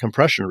lowers the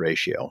compression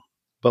ratio.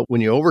 But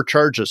when you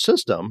overcharge a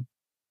system,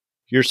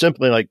 you're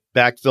simply like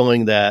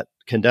backfilling that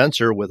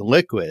condenser with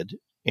liquid,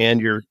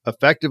 and you're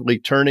effectively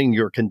turning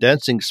your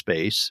condensing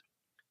space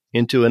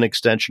into an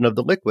extension of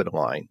the liquid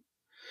line.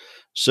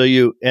 So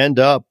you end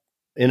up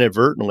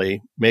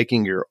inadvertently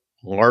making your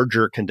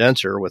larger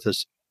condenser with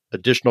this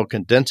additional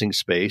condensing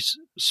space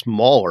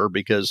smaller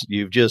because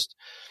you've just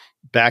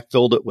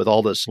backfilled it with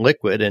all this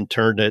liquid and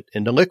turned it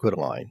into liquid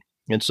line.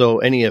 And so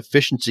any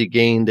efficiency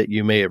gain that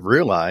you may have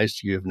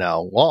realized, you've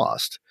now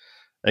lost.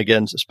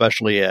 Again,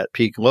 especially at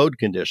peak load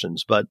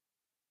conditions. But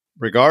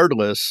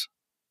regardless,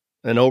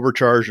 an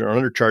overcharge or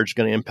undercharge is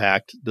going to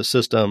impact the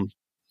system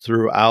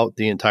throughout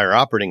the entire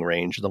operating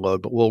range of the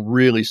load, but we'll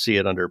really see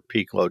it under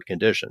peak load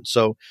conditions.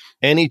 So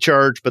any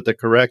charge but the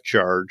correct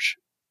charge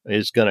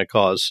is going to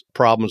cause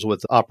problems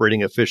with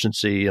operating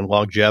efficiency and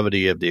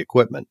longevity of the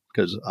equipment,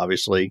 because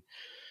obviously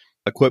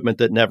equipment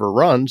that never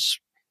runs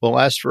will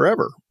last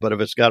forever. But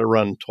if it's got to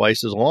run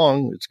twice as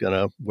long, it's going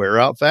to wear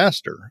out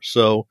faster.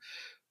 So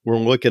we're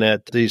looking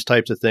at these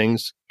types of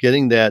things.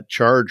 Getting that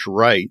charge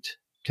right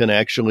can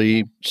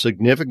actually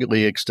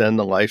significantly extend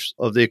the life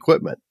of the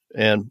equipment.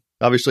 And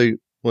obviously,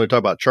 when we talk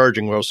about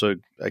charging,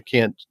 I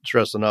can't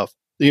stress enough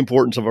the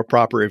importance of a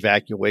proper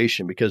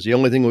evacuation, because the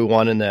only thing we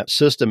want in that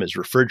system is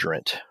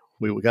refrigerant.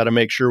 We got to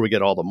make sure we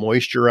get all the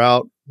moisture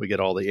out, we get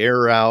all the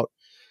air out,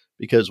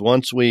 because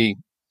once we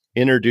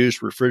introduce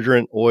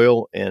refrigerant,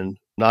 oil, and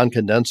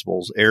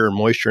non-condensables, air and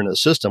moisture in the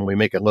system, we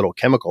make a little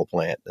chemical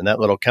plant, and that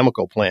little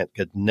chemical plant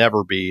could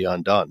never be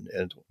undone.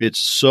 And it's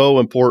so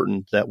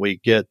important that we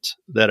get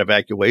that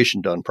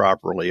evacuation done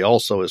properly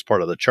also as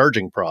part of the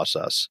charging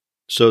process.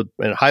 So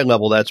at a high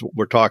level, that's what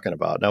we're talking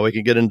about. Now we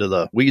can get into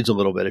the weeds a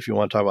little bit if you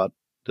want to talk about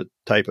the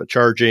type of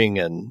charging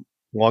and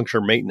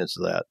long-term maintenance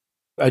of that.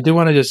 I do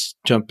want to just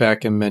jump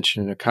back and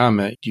mention in a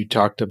comment, you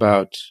talked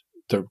about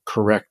the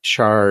correct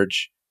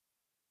charge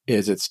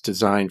is it's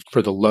designed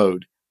for the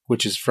load,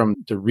 which is from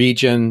the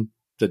region,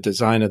 the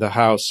design of the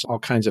house, all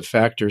kinds of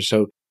factors.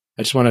 So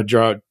I just want to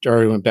draw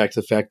everyone back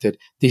to the fact that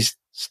these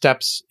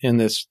steps in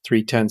this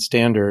 310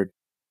 standard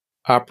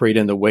operate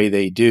in the way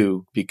they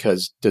do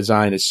because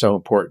design is so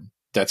important.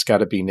 That's got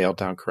to be nailed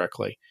down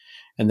correctly.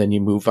 And then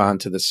you move on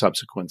to the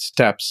subsequent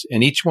steps.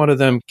 And each one of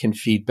them can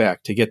feed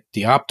back. To get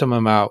the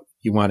optimum out,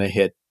 you want to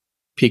hit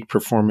peak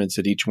performance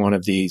at each one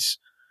of these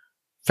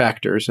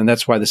factors. And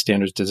that's why the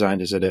standard is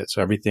designed as it is.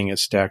 So everything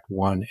is stacked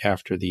one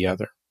after the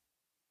other.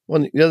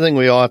 Well, the other thing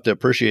we all have to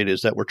appreciate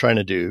is that we're trying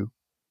to do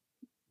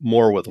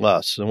more with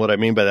less. And what I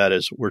mean by that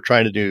is we're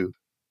trying to do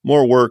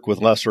more work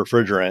with less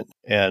refrigerant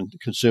and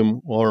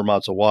consume lower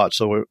amounts of watts.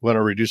 So we want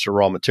to reduce the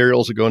raw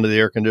materials that go into the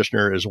air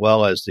conditioner as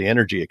well as the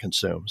energy it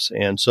consumes.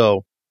 And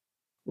so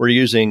we're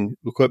using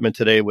equipment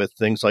today with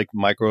things like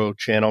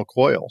microchannel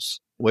coils,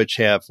 which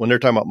have, when they're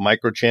talking about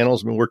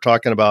microchannels, I mean, we're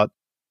talking about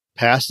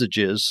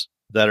passages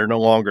that are no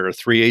longer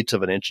 3/8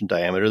 of an inch in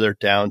diameter. They're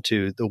down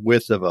to the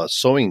width of a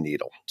sewing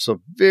needle. So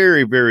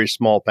very, very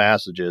small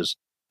passages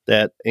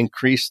that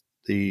increase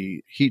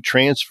the heat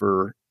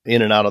transfer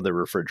in and out of the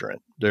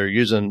refrigerant. They're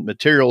using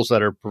materials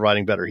that are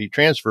providing better heat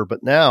transfer.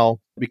 But now,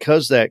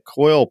 because that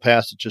coil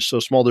passage is so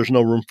small, there's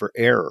no room for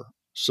error.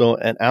 So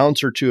an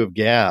ounce or two of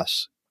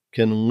gas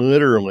can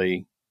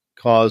literally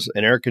cause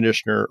an air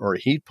conditioner or a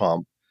heat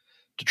pump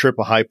to trip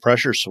a high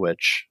pressure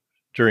switch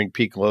during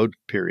peak load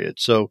period.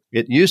 So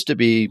it used to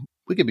be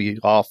we could be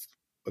off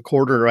a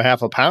quarter or a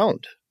half a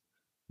pound.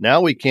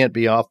 Now we can't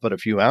be off but a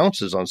few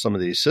ounces on some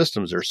of these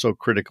systems. They're so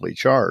critically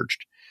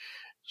charged.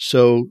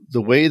 So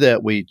the way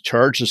that we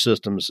charge the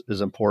systems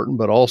is important,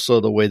 but also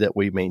the way that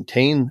we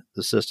maintain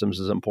the systems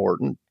is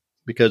important,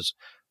 because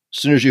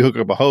as soon as you hook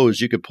up a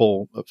hose, you could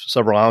pull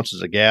several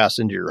ounces of gas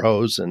into your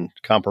hose and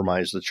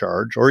compromise the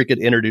charge, or you could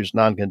introduce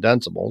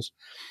non-condensables.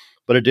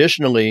 But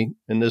additionally,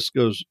 and this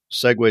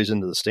segues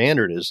into the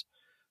standard, is,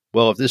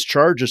 well, if this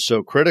charge is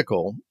so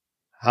critical,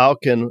 how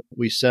can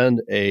we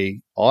send a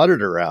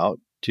auditor out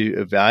to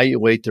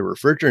evaluate the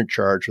refrigerant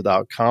charge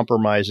without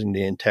compromising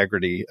the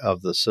integrity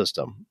of the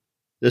system?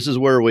 This is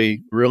where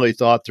we really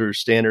thought through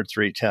Standard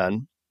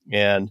 310.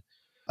 And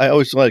I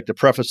always like to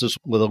preface this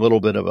with a little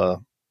bit of a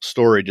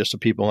story just so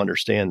people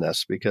understand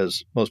this,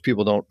 because most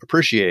people don't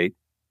appreciate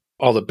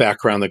all the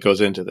background that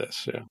goes into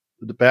this. Yeah.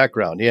 The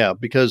background. Yeah,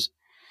 because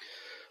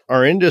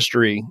our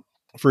industry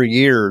for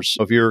years,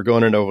 if you were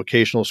going into a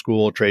vocational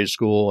school, a trade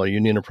school, a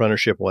union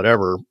apprenticeship,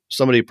 whatever,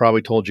 somebody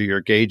probably told you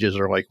your gauges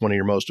are like one of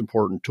your most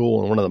important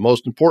tools. And one of the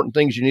most important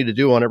things you need to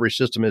do on every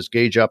system is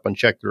gauge up and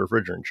check the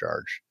refrigerant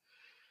charge.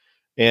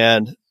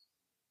 And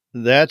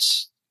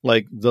that's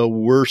like the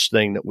worst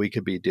thing that we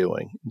could be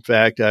doing. In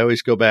fact, I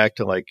always go back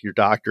to like your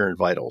doctor and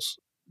vitals.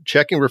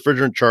 Checking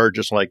refrigerant charge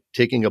is like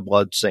taking a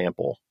blood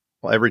sample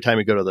every time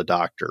you go to the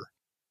doctor.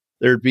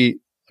 There'd be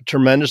a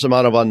tremendous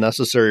amount of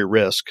unnecessary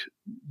risk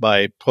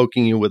by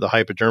poking you with a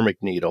hypodermic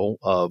needle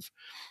of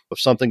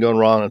something going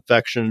wrong,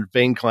 infection,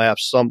 vein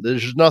collapse.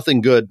 There's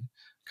nothing good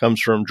comes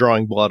from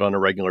drawing blood on a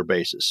regular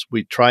basis.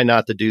 We try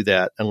not to do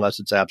that unless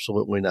it's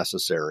absolutely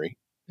necessary.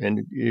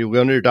 And you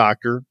go to your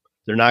doctor,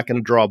 they're not going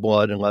to draw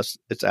blood unless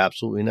it's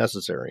absolutely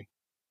necessary.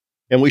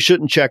 And we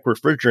shouldn't check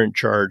refrigerant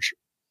charge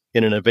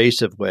in an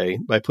invasive way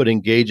by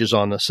putting gauges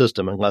on the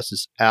system unless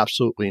it's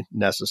absolutely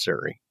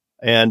necessary.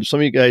 And some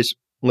of you guys,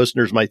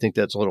 listeners, might think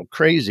that's a little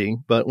crazy,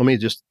 but let me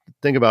just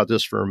think about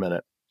this for a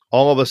minute.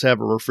 All of us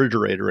have a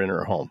refrigerator in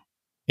our home.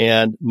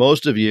 And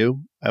most of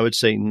you, I would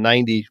say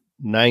 99%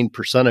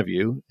 of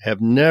you,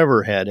 have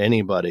never had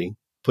anybody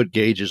put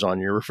gauges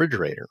on your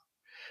refrigerator.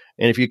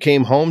 And if you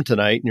came home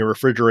tonight and your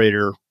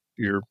refrigerator,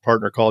 your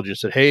partner called you and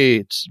said,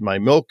 hey, my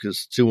milk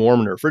is too warm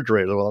in the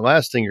refrigerator. Well, the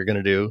last thing you're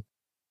going to do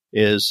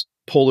is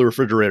pull the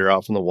refrigerator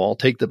out from the wall,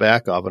 take the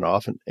back oven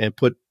off and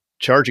put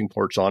charging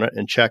ports on it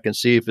and check and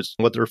see if it's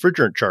what the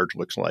refrigerant charge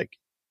looks like.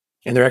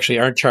 And there actually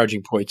aren't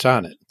charging ports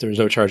on it. There's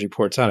no charging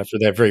ports on it for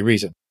that very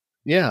reason.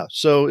 Yeah.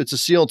 So it's a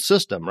sealed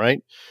system, right?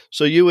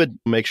 So you would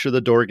make sure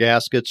the door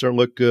gaskets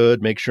look good,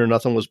 make sure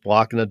nothing was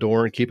blocking the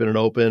door and keeping it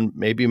open,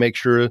 maybe make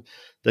sure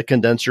the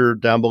condenser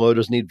down below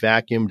doesn't need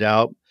vacuumed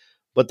out.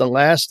 But the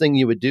last thing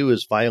you would do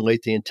is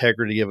violate the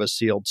integrity of a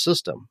sealed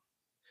system.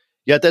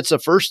 Yet that's the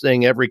first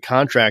thing every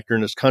contractor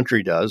in this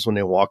country does when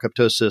they walk up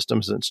to a system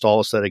is install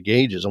a set of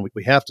gauges. And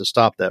we have to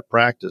stop that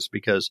practice,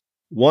 because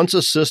once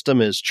a system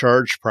is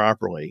charged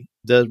properly,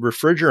 the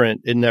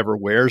refrigerant, it never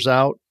wears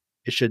out.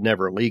 It should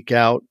never leak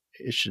out.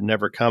 It should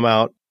never come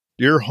out.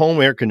 Your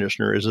home air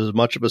conditioner is as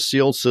much of a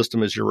sealed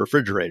system as your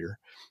refrigerator.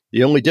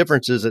 The only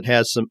difference is it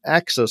has some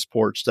access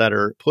ports that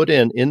are put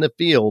in the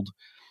field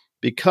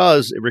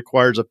because it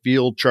requires a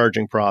field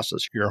charging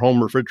process. Your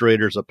home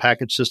refrigerator is a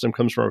package system,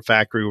 comes from a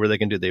factory where they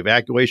can do the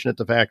evacuation at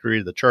the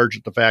factory, the charge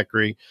at the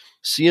factory,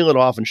 seal it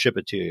off and ship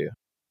it to you.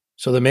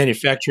 So the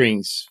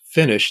manufacturing's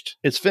finished.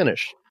 It's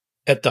finished.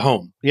 At the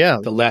home. Yeah.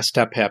 The last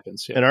step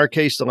happens. Yeah. In our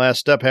case, the last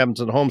step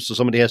happens at home. So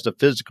somebody has to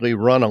physically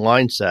run a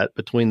line set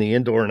between the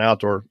indoor and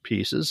outdoor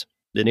pieces.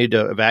 They need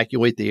to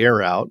evacuate the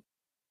air out.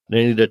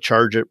 They need to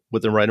charge it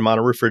with the right amount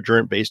of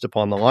refrigerant based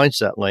upon the line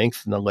set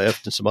length and the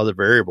lift and some other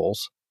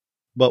variables.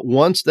 But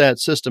once that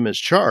system is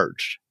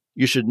charged,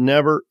 you should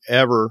never,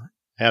 ever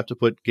have to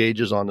put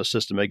gauges on the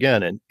system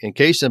again. And in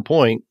case in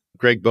point,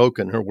 Greg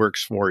Boken, who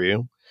works for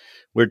you,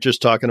 we were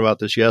just talking about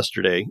this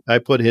yesterday. I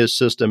put his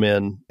system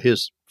in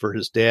for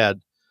his dad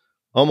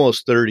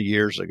almost 30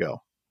 years ago.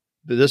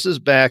 This is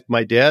back,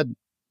 my dad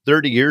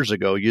 30 years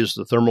ago used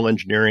the Thermal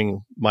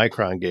Engineering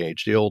micron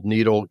gauge, the old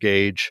needle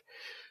gauge.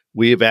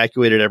 We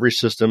evacuated every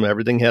system.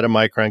 Everything had a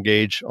micron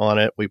gauge on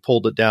it. We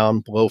pulled it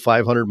down below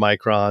 500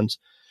 microns.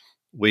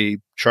 We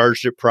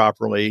charged it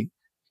properly.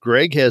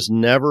 Greg has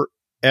never,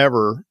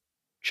 ever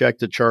checked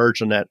the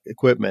charge on that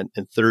equipment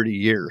in 30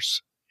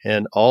 years.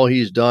 And all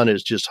he's done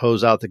is just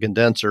hose out the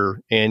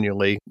condenser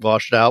annually,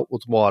 wash it out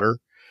with water,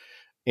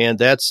 and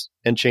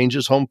change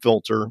his home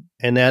filter.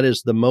 And that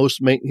is the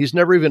most, he's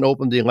never even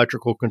opened the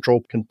electrical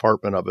control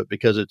compartment of it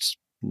because it's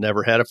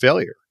never had a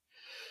failure.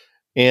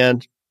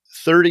 And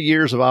 30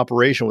 years of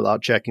operation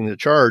without checking the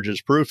charge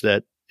is proof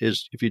that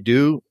if you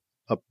do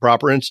a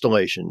proper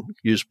installation,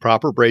 use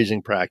proper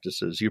brazing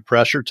practices, you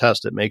pressure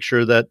test it, make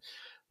sure that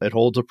it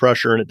holds the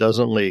pressure and it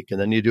doesn't leak. And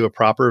then you do a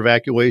proper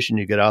evacuation,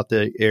 you get out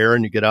the air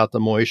and you get out the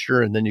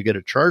moisture, and then you get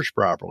it charged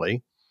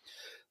properly.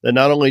 Then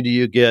not only do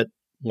you get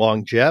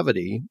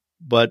longevity,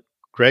 but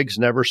Greg's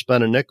never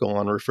spent a nickel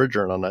on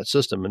refrigerant on that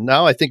system. And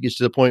now I think he's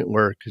to the point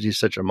where, because he's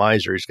such a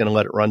miser, he's going to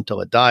let it run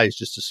till it dies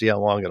just to see how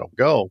long it'll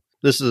go.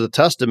 This is a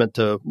testament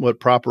to what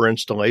proper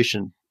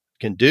installation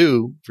can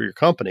do for your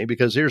company,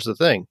 because here's the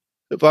thing.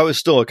 If I was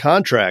still a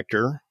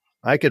contractor,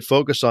 I could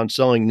focus on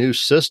selling new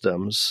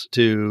systems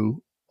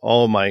to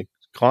all of my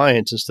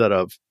clients instead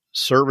of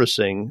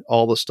servicing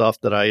all the stuff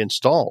that I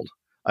installed.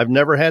 I've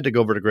never had to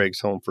go over to Greg's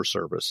home for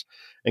service.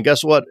 And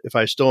guess what? If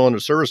I still owned a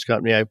service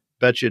company, I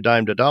bet you a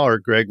dime to a dollar,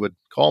 Greg would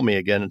call me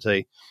again and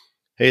say,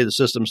 hey, the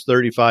system's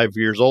 35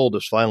 years old.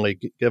 It's finally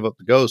give up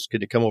the ghost. Can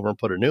you come over and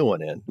put a new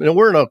one in? And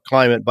we're in a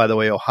climate, by the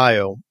way,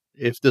 Ohio.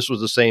 If this was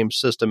the same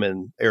system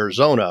in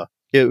Arizona,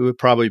 it would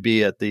probably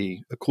be at the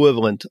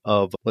equivalent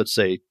of, let's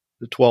say,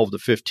 the 12 to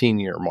 15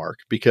 year mark,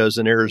 because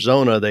in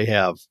Arizona, they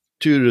have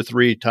 2 to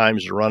 3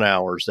 times the run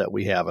hours that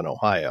we have in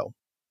Ohio.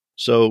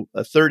 So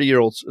a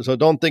 30-year-old, so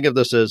don't think of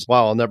this as,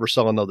 wow, I'll never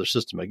sell another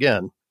system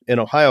again. In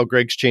Ohio,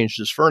 Greg's changed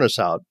his furnace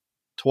out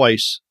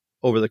twice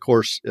over the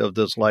course of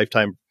this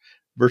lifetime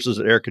versus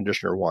an air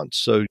conditioner once.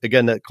 So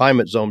again, that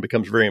climate zone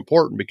becomes very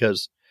important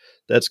because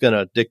that's going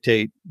to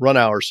dictate run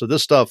hours. So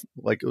this stuff,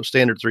 like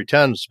standard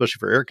 310, especially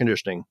for air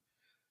conditioning,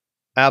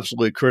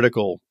 absolutely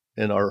critical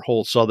in our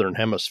whole southern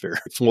hemisphere,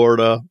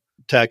 Florida,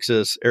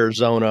 Texas,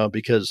 Arizona,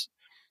 because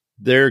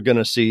they're going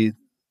to see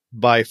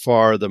by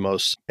far the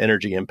most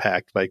energy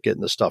impact by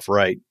getting the stuff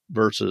right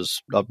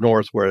versus up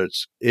north where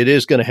it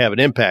is going to have an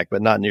impact,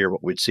 but not near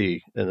what we'd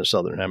see in the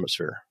southern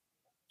hemisphere.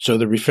 So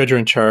the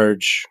refrigerant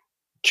charge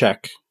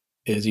check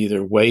is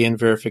either weigh-in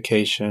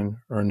verification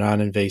or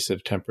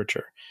non-invasive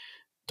temperature.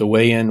 The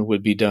weigh-in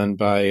would be done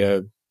by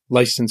a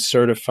licensed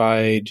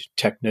certified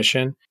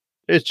technician.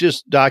 It's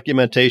just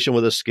documentation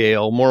with a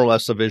scale, more or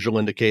less a visual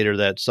indicator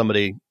that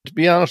somebody, to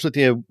be honest with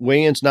you,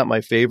 weigh-in's not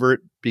my favorite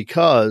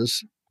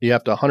because you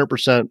have to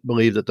 100%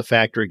 believe that the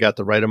factory got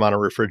the right amount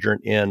of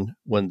refrigerant in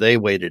when they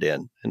weighed it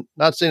in. And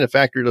not saying the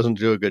factory doesn't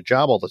do a good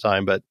job all the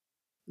time, but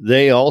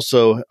they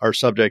also are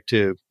subject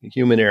to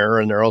human error,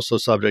 and they're also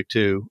subject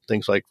to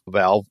things like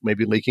valve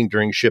maybe leaking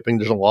during shipping.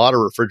 There's a lot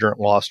of refrigerant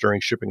loss during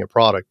shipping a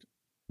product.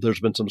 There's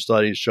been some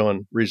studies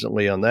shown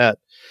recently on that.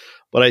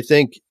 But I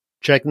think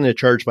checking the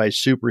charge by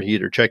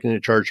superheat or checking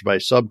the charge by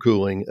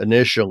subcooling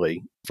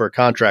initially for a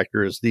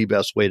contractor is the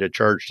best way to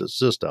charge the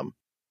system.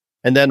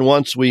 And then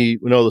once we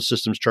know the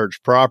system's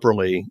charged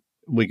properly,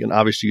 we can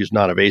obviously use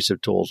non-invasive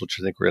tools, which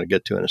I think we're going to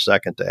get to in a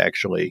second, to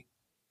actually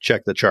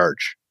check the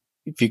charge.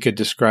 If you could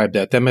describe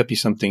that might be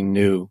something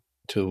new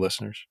to the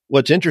listeners.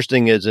 What's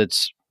interesting is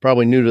it's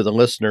probably new to the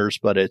listeners,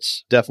 but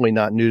it's definitely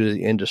not new to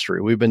the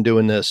industry. We've been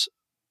doing this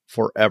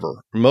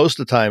forever. Most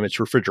of the time,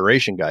 it's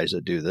refrigeration guys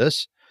that do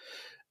this.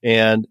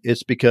 And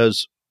it's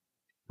because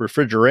in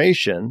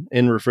refrigeration,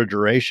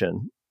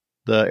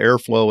 the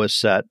airflow is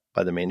set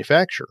by the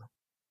manufacturer.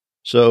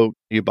 So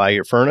you buy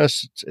your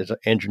furnace, it's an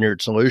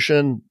engineered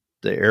solution.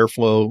 The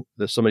airflow,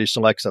 if somebody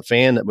selects a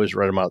fan that moves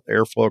right amount of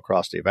airflow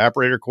across the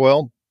evaporator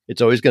coil,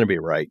 it's always going to be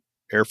right.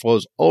 Airflow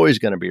is always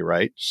going to be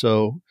right.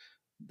 So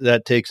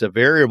that takes a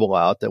variable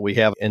out that we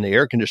have in the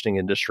air conditioning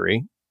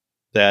industry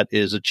that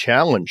is a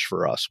challenge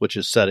for us, which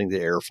is setting the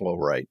airflow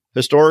right.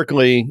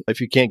 Historically, if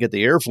you can't get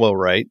the airflow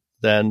right,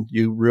 then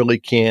you really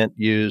can't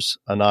use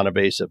a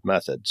non-invasive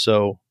method.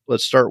 So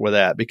let's start with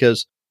that,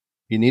 because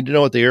you need to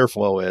know what the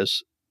airflow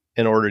is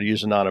in order to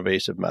use a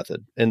non-invasive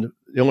method. And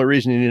the only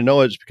reason you need to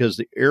know it is because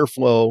the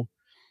airflow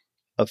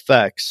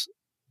affects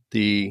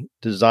the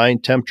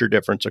design temperature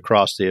difference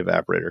across the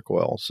evaporator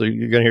coil. So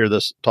you're going to hear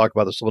this, talk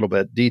about this a little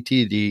bit.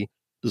 DTD,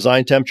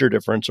 design temperature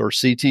difference, or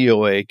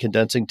CTOA,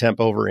 condensing temp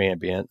over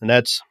ambient. And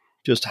that's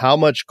just how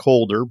much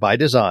colder by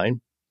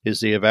design is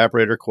the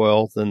evaporator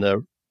coil than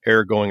the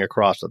air going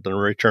across it, than the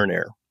return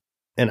air.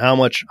 And how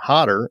much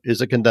hotter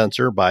is a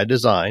condenser by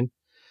design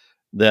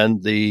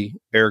than the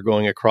air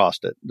going across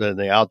it, than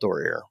the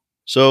outdoor air.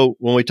 So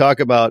when we talk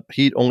about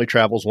heat only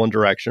travels one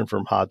direction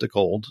from hot to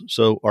cold.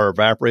 So our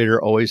evaporator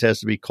always has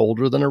to be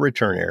colder than a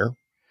return air.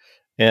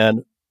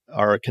 And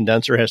our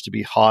condenser has to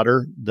be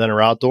hotter than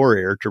our outdoor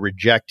air to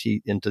reject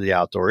heat into the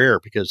outdoor air,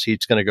 because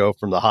heat's going to go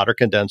from the hotter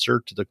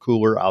condenser to the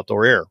cooler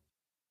outdoor air.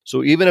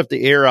 So even if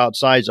the air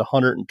outside is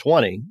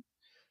 120,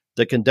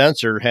 the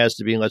condenser has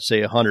to be, let's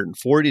say,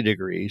 140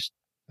 degrees.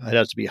 It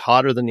has to be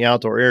hotter than the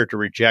outdoor air to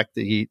reject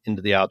the heat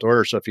into the outdoor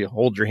air. So if you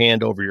hold your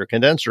hand over your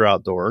condenser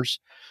outdoors,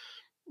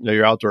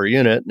 your outdoor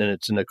unit, and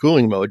it's in a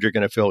cooling mode, you're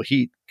going to feel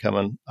heat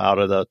coming out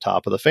of the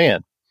top of the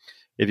fan.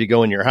 If you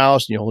go in your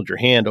house and you hold your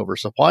hand over a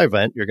supply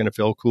vent, you're going to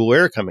feel cool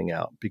air coming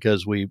out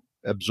because we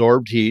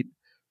absorbed heat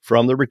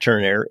from the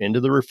return air into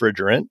the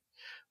refrigerant.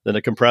 Then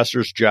the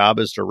compressor's job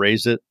is to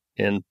raise it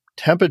in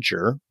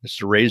temperature. It's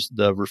to raise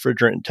the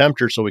refrigerant in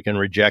temperature so we can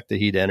reject the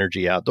heat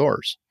energy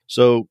outdoors.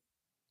 So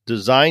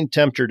design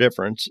temperature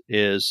difference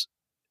is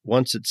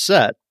once it's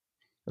set,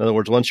 in other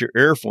words, once your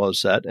airflow is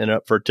set, and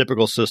for a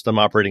typical system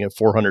operating at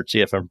 400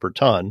 CFM per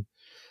ton,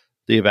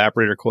 the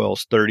evaporator coil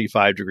is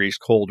 35 degrees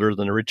colder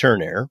than the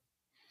return air.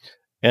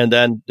 And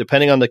then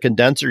depending on the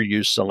condenser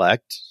you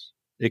select,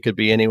 it could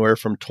be anywhere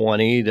from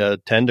 20 to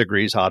 10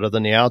 degrees hotter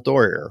than the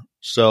outdoor air.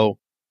 So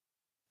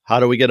How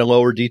do we get a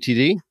lower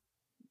DTD?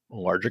 A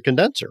larger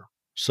condenser.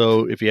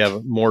 So if you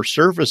have more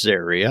surface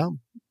area,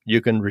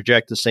 you can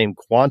reject the same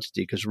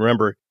quantity, because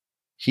remember,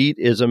 heat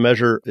is a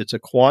measure, it's a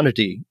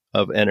quantity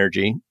of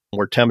energy,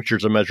 where temperature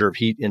is a measure of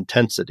heat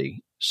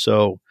intensity.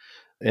 So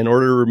in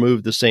order to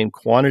remove the same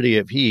quantity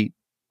of heat,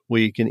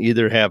 we can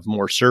either have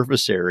more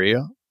surface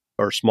area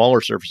or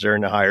smaller surface area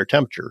and a higher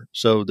temperature.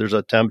 So there's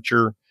a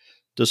temperature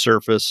to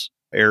surface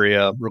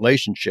area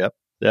relationship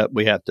that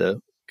we have to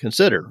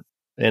consider.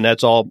 And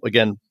that's all,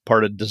 again,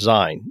 part of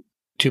design.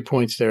 2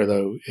 points there,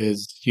 though,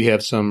 is you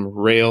have some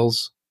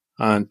rails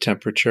on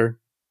temperature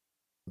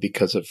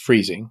because of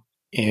freezing.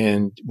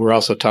 And we're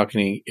also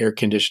talking air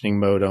conditioning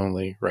mode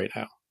only right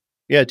now.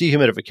 Yeah,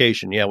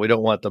 dehumidification. Yeah, we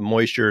don't want the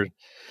moisture. And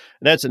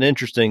that's an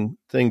interesting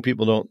thing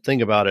people don't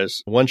think about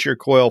is once your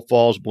coil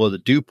falls below the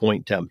dew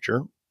point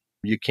temperature,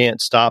 you can't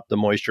stop the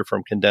moisture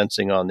from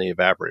condensing on the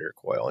evaporator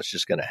coil. It's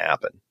just going to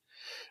happen.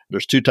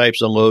 There's two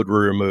types of load we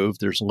remove.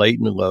 There's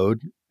latent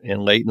load,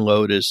 and latent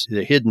load is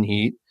the hidden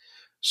heat.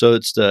 So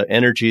it's the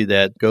energy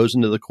that goes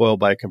into the coil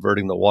by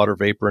converting the water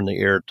vapor in the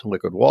air to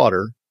liquid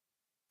water.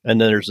 And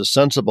then there's a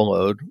sensible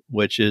load,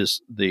 which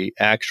is the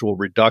actual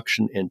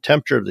reduction in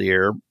temperature of the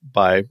air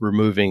by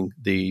removing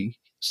the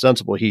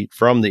sensible heat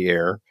from the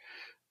air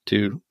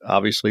to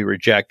obviously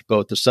reject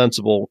both the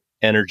sensible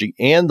energy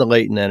and the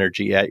latent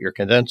energy at your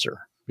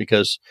condenser,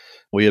 because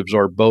we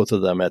absorb both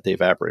of them at the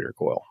evaporator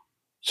coil.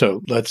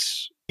 So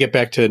let's get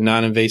back to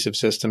non-invasive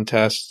system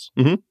tests.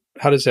 Mm-hmm.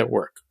 How does that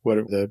work? What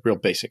are the real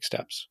basic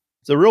steps?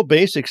 The real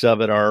basics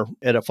of it are,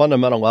 at a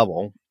fundamental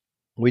level,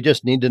 we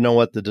just need to know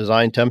what the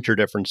design temperature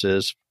difference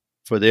is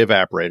for the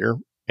evaporator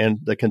and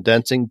the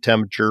condensing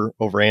temperature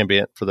over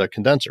ambient for the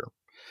condenser.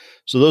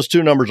 So those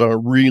two numbers are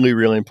really,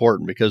 really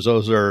important because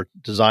those are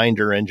designed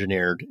or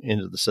engineered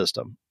into the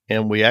system.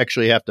 And we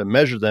actually have to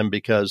measure them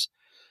because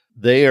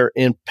they are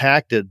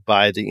impacted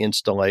by the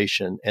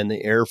installation and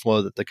the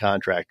airflow that the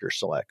contractor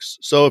selects.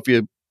 So if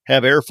you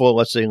have airflow,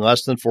 let's say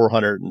less than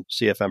 400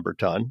 CFM per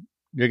ton,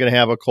 you're going to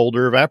have a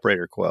colder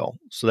evaporator coil.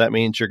 So that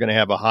means you're going to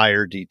have a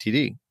higher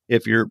DTD.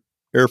 If your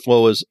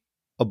airflow is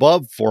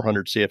above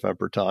 400 CFM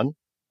per ton,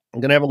 I'm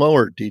going to have a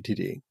lower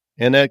DTD.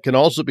 And that can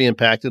also be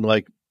impacted,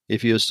 like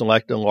if you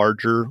select a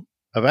larger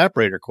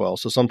evaporator coil.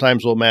 So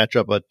sometimes we'll match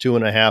up a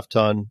 2.5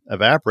 ton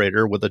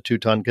evaporator with a 2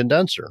 ton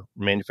condenser.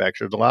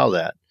 Manufacturers allow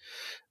that.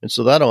 And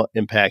so that'll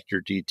impact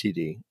your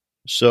DTD.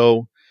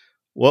 So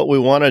what we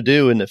want to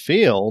do in the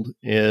field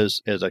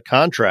is, as a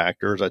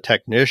contractor, as a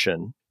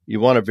technician, you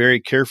want to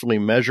very carefully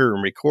measure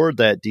and record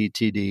that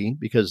DTD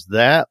because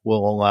that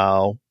will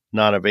allow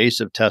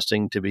non-invasive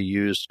testing to be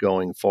used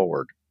going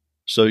forward.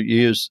 So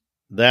you use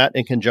that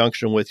in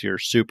conjunction with your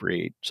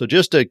superheat. So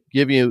just to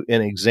give you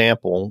an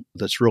example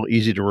that's real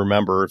easy to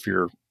remember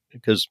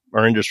because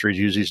our industry's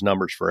used these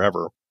numbers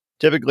forever.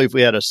 Typically, if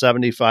we had a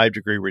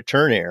 75-degree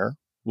return air,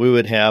 we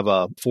would have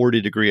a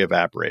 40-degree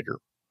evaporator.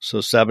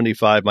 So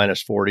 75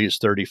 minus 40 is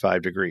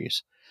 35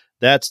 degrees.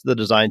 That's the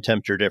design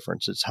temperature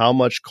difference. It's how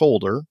much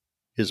colder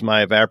is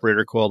my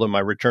evaporator coil than my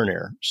return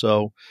air.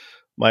 So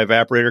my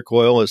evaporator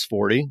coil is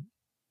 40.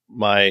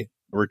 My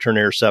return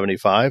air is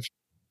 75.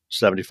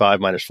 75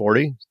 minus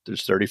 40,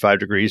 there's 35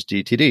 degrees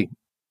DTD.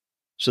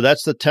 So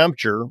that's the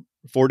temperature.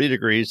 40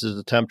 degrees is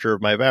the temperature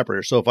of my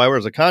evaporator. So if I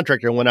was a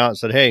contractor and went out and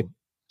said, hey,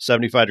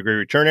 75-degree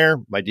return air,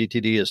 my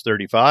DTD is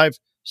 35,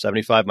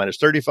 75 minus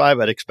 35,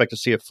 I'd expect to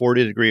see a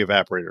 40-degree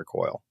evaporator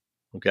coil.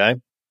 Okay?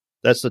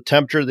 That's the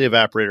temperature of the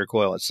evaporator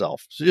coil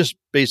itself. So just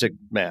basic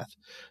math.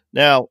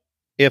 Now,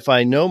 if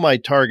I know my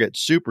target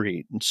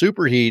superheat, and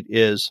superheat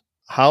is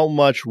how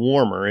much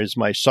warmer is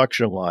my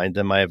suction line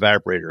than my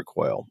evaporator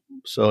coil.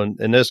 So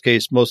in this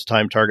case, most of the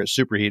time, target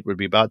superheat would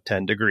be about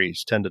 10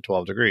 degrees, 10 to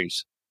 12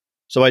 degrees.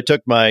 So I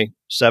took my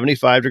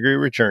 75-degree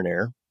return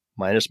air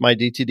minus my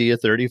DTD of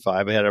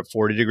 35. I had a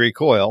 40-degree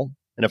coil.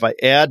 And if I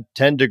add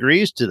 10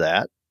 degrees to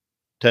that,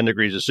 10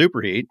 degrees of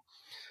superheat,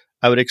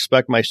 I would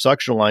expect my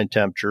suction line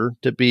temperature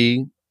to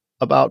be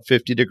about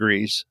 50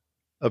 degrees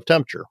of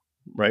temperature,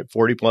 right?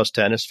 40 plus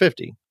 10 is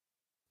 50,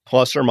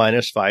 plus or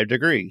minus 5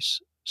 degrees.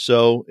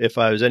 So if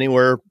I was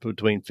anywhere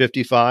between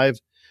 55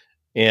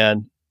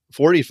 and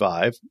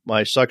 45,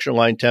 my suction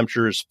line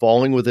temperature is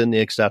falling within the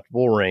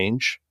acceptable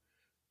range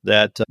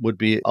that would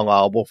be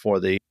allowable for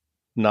the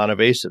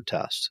non-invasive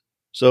test.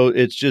 So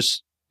it's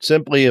just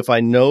simply, if I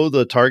know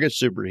the target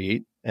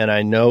superheat and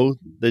I know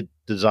the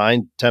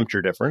design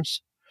temperature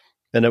difference,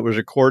 and it was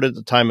recorded at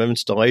the time of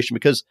installation,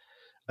 because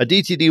a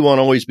DTD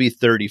won't always be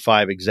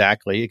 35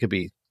 exactly. It could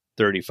be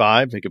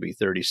 35, it could be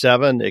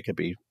 37, it could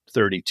be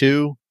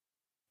 32,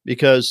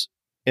 because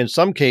in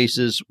some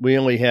cases, we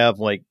only have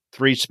like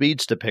 3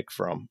 speeds to pick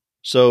from.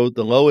 So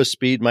the lowest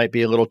speed might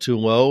be a little too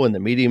low and the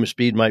medium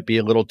speed might be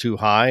a little too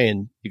high.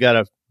 And you got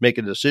to make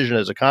a decision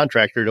as a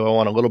contractor, do I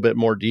want a little bit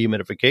more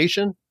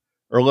dehumidification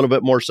or a little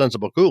bit more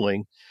sensible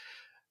cooling?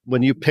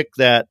 When you pick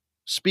that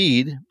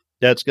speed,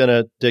 that's going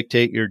to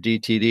dictate your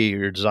DTD,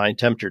 your design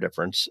temperature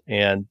difference.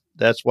 And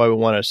that's why we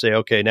want to say,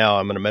 okay, now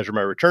I'm going to measure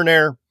my return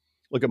air,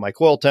 look at my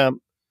coil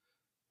temp,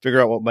 figure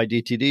out what my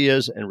DTD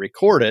is, and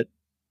record it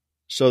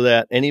so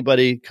that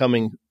anybody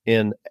coming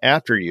in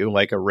after you,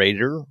 like a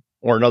rater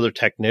or another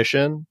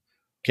technician,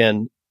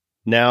 can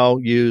now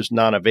use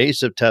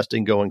non-evasive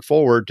testing going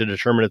forward to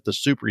determine if the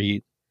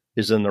superheat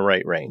is in the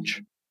right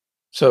range.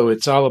 So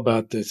it's all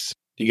about this.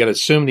 You got to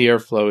assume the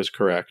airflow is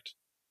correct,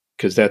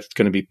 because that's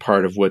going to be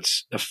part of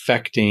what's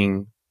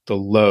affecting the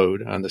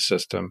load on the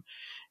system.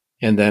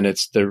 And then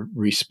it's the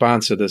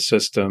response of the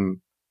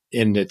system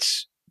in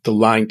the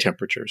line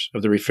temperatures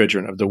of the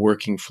refrigerant, of the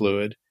working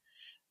fluid.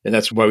 And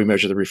that's why we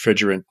measure the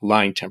refrigerant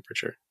line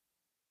temperature.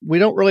 We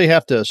don't really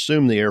have to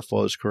assume the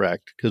airflow is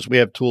correct because we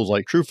have tools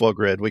like TrueFlow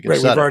Grid. We can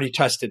set We've it. already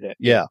tested it.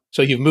 Yeah.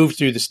 So you've moved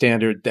through the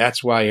standard.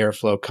 That's why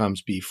airflow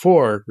comes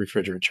before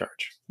refrigerant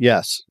charge.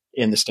 Yes.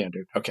 In the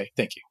standard. Okay.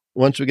 Thank you.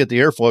 Once we get the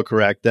airflow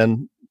correct,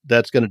 then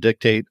that's going to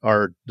dictate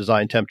our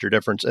design temperature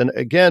difference. And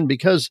again,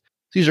 because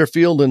these are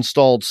field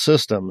installed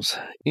systems,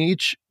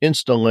 each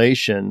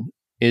installation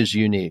is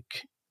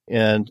unique.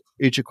 And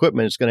each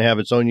equipment is going to have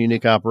its own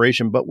unique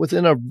operation, but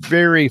within a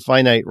very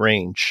finite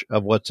range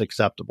of what's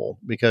acceptable.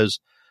 Because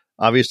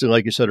obviously,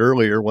 like you said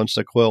earlier, once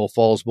the coil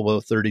falls below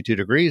 32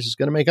 degrees, it's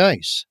going to make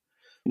ice.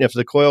 And if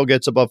the coil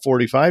gets above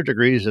 45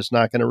 degrees, it's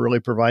not going to really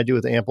provide you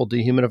with ample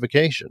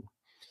dehumidification.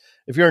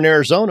 If you're in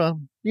Arizona,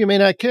 you may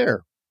not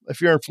care.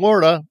 If you're in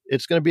Florida,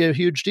 it's going to be a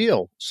huge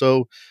deal.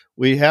 So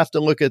we have to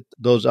look at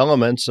those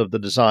elements of the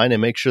design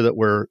and make sure that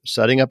we're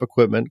setting up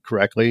equipment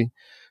correctly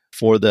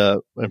for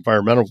the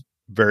environmental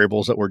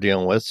variables that we're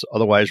dealing with.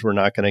 Otherwise, we're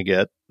not going to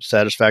get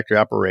satisfactory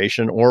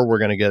operation, or we're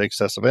going to get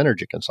excessive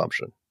energy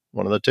consumption.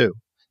 One of the two.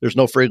 There's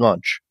no free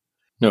lunch.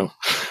 No.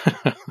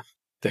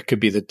 That could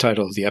be the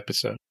title of the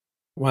episode.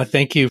 Well,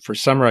 thank you for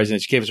summarizing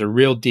it. You gave us a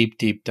real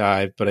deep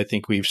dive, but I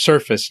think we've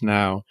surfaced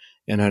now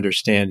and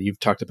understand. You've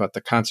talked about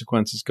the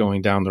consequences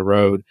going down the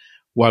road,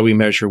 why we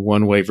measure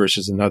one way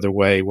versus another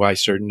way, why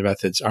certain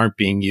methods aren't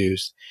being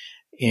used,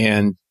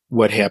 and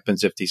what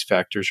happens if these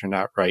factors are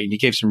not right. And you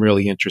gave some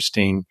really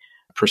interesting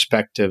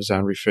perspectives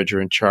on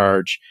refrigerant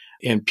charge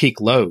and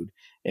peak load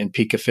and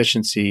peak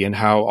efficiency and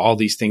how all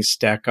these things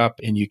stack up,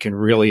 and you can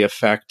really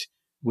affect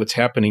what's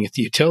happening at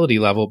the utility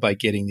level by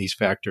getting these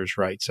factors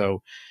right.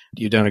 So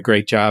you've done a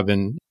great job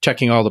in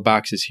checking all the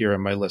boxes here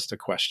on my list of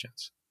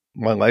questions.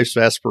 My life's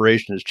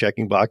aspiration is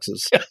checking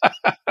boxes.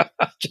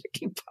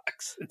 Checking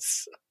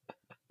boxes.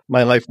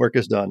 My life work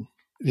is done.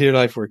 Your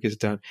life work is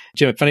done.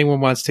 Jim, if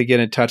anyone wants to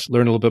get in touch,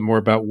 learn a little bit more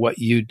about what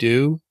you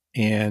do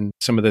and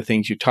some of the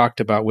things you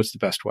talked about, what's the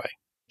best way?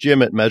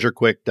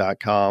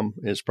 Jim@measurequick.com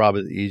is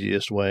probably the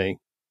easiest way.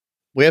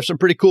 We have some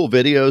pretty cool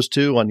videos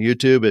too on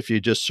YouTube. If you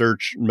just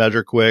search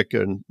MeasureQuick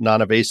and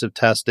non-evasive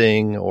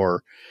testing,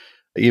 or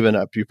even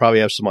up, you probably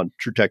have some on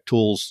TrueTech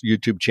Tools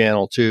YouTube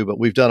channel too. But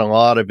we've done a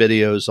lot of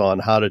videos on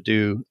how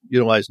to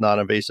utilize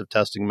non-invasive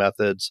testing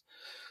methods.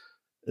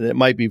 And it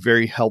might be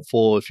very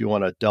helpful if you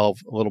want to delve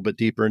a little bit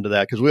deeper into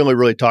that, because we only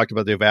really talked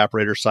about the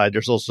evaporator side.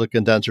 There's also the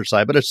condenser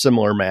side, but it's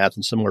similar math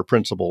and similar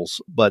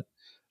principles. But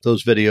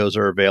those videos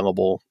are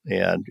available.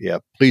 And yeah,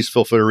 please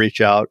feel free to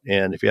reach out.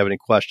 And if you have any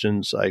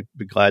questions, I'd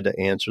be glad to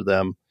answer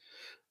them,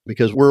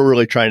 because we're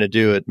really trying to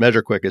do at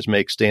MeasureQuick is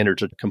make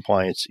standards of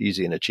compliance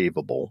easy and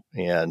achievable.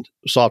 And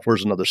software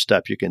is another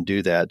step you can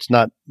do that. It's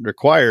not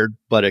required,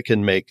 but it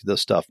can make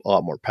this stuff a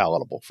lot more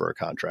palatable for a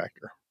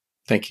contractor.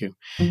 Thank you.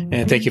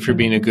 And thank you for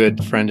being a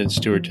good friend and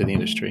steward to the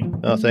industry.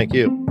 Oh, thank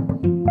you.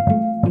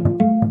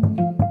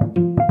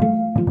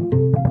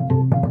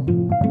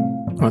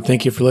 Well,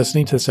 thank you for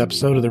listening to this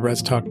episode of the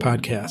Res Talk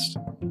podcast.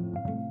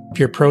 If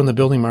you're a pro in the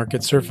building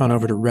market, surf on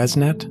over to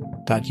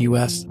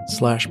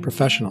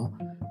resnet.us/professional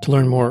to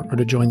learn more or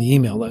to join the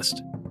email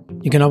list.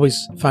 You can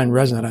always find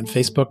ResNet on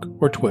Facebook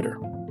or Twitter.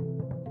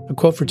 A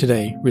quote for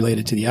today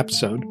related to the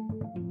episode.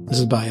 This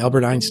is by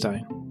Albert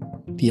Einstein.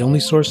 The only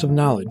source of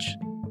knowledge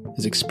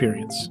is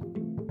experience.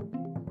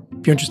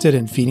 If you're interested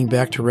in feeding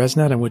back to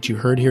ResNet on what you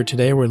heard here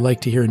today, or would like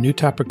to hear a new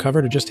topic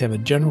covered, or just have a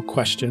general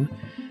question,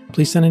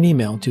 please send an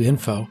email to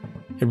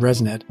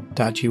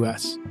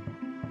info@resnet.us.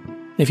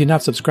 If you're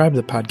not subscribed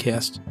to the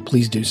podcast,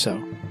 please do so.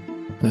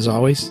 And as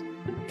always,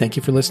 thank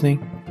you for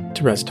listening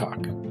to Res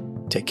Talk.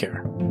 Take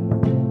care.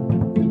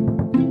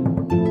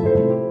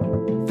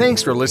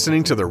 Thanks for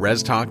listening to the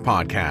Res Talk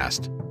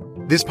podcast.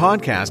 This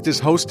podcast is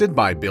hosted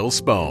by Bill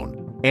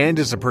Spohn and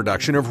is a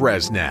production of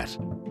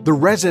ResNet, the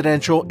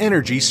Residential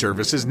Energy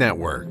Services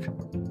Network.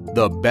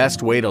 The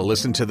best way to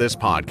listen to this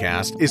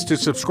podcast is to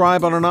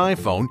subscribe on an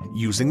iPhone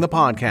using the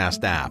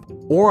podcast app,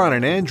 or on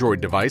an Android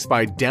device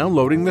by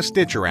downloading the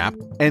Stitcher app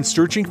and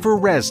searching for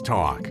Res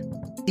Talk.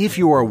 If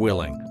you are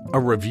willing, a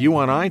review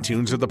on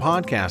iTunes or the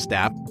podcast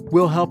app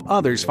will help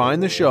others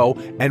find the show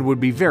and would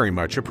be very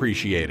much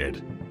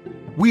appreciated.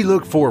 We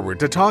look forward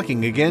to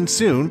talking again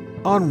soon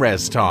on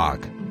Res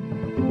Talk.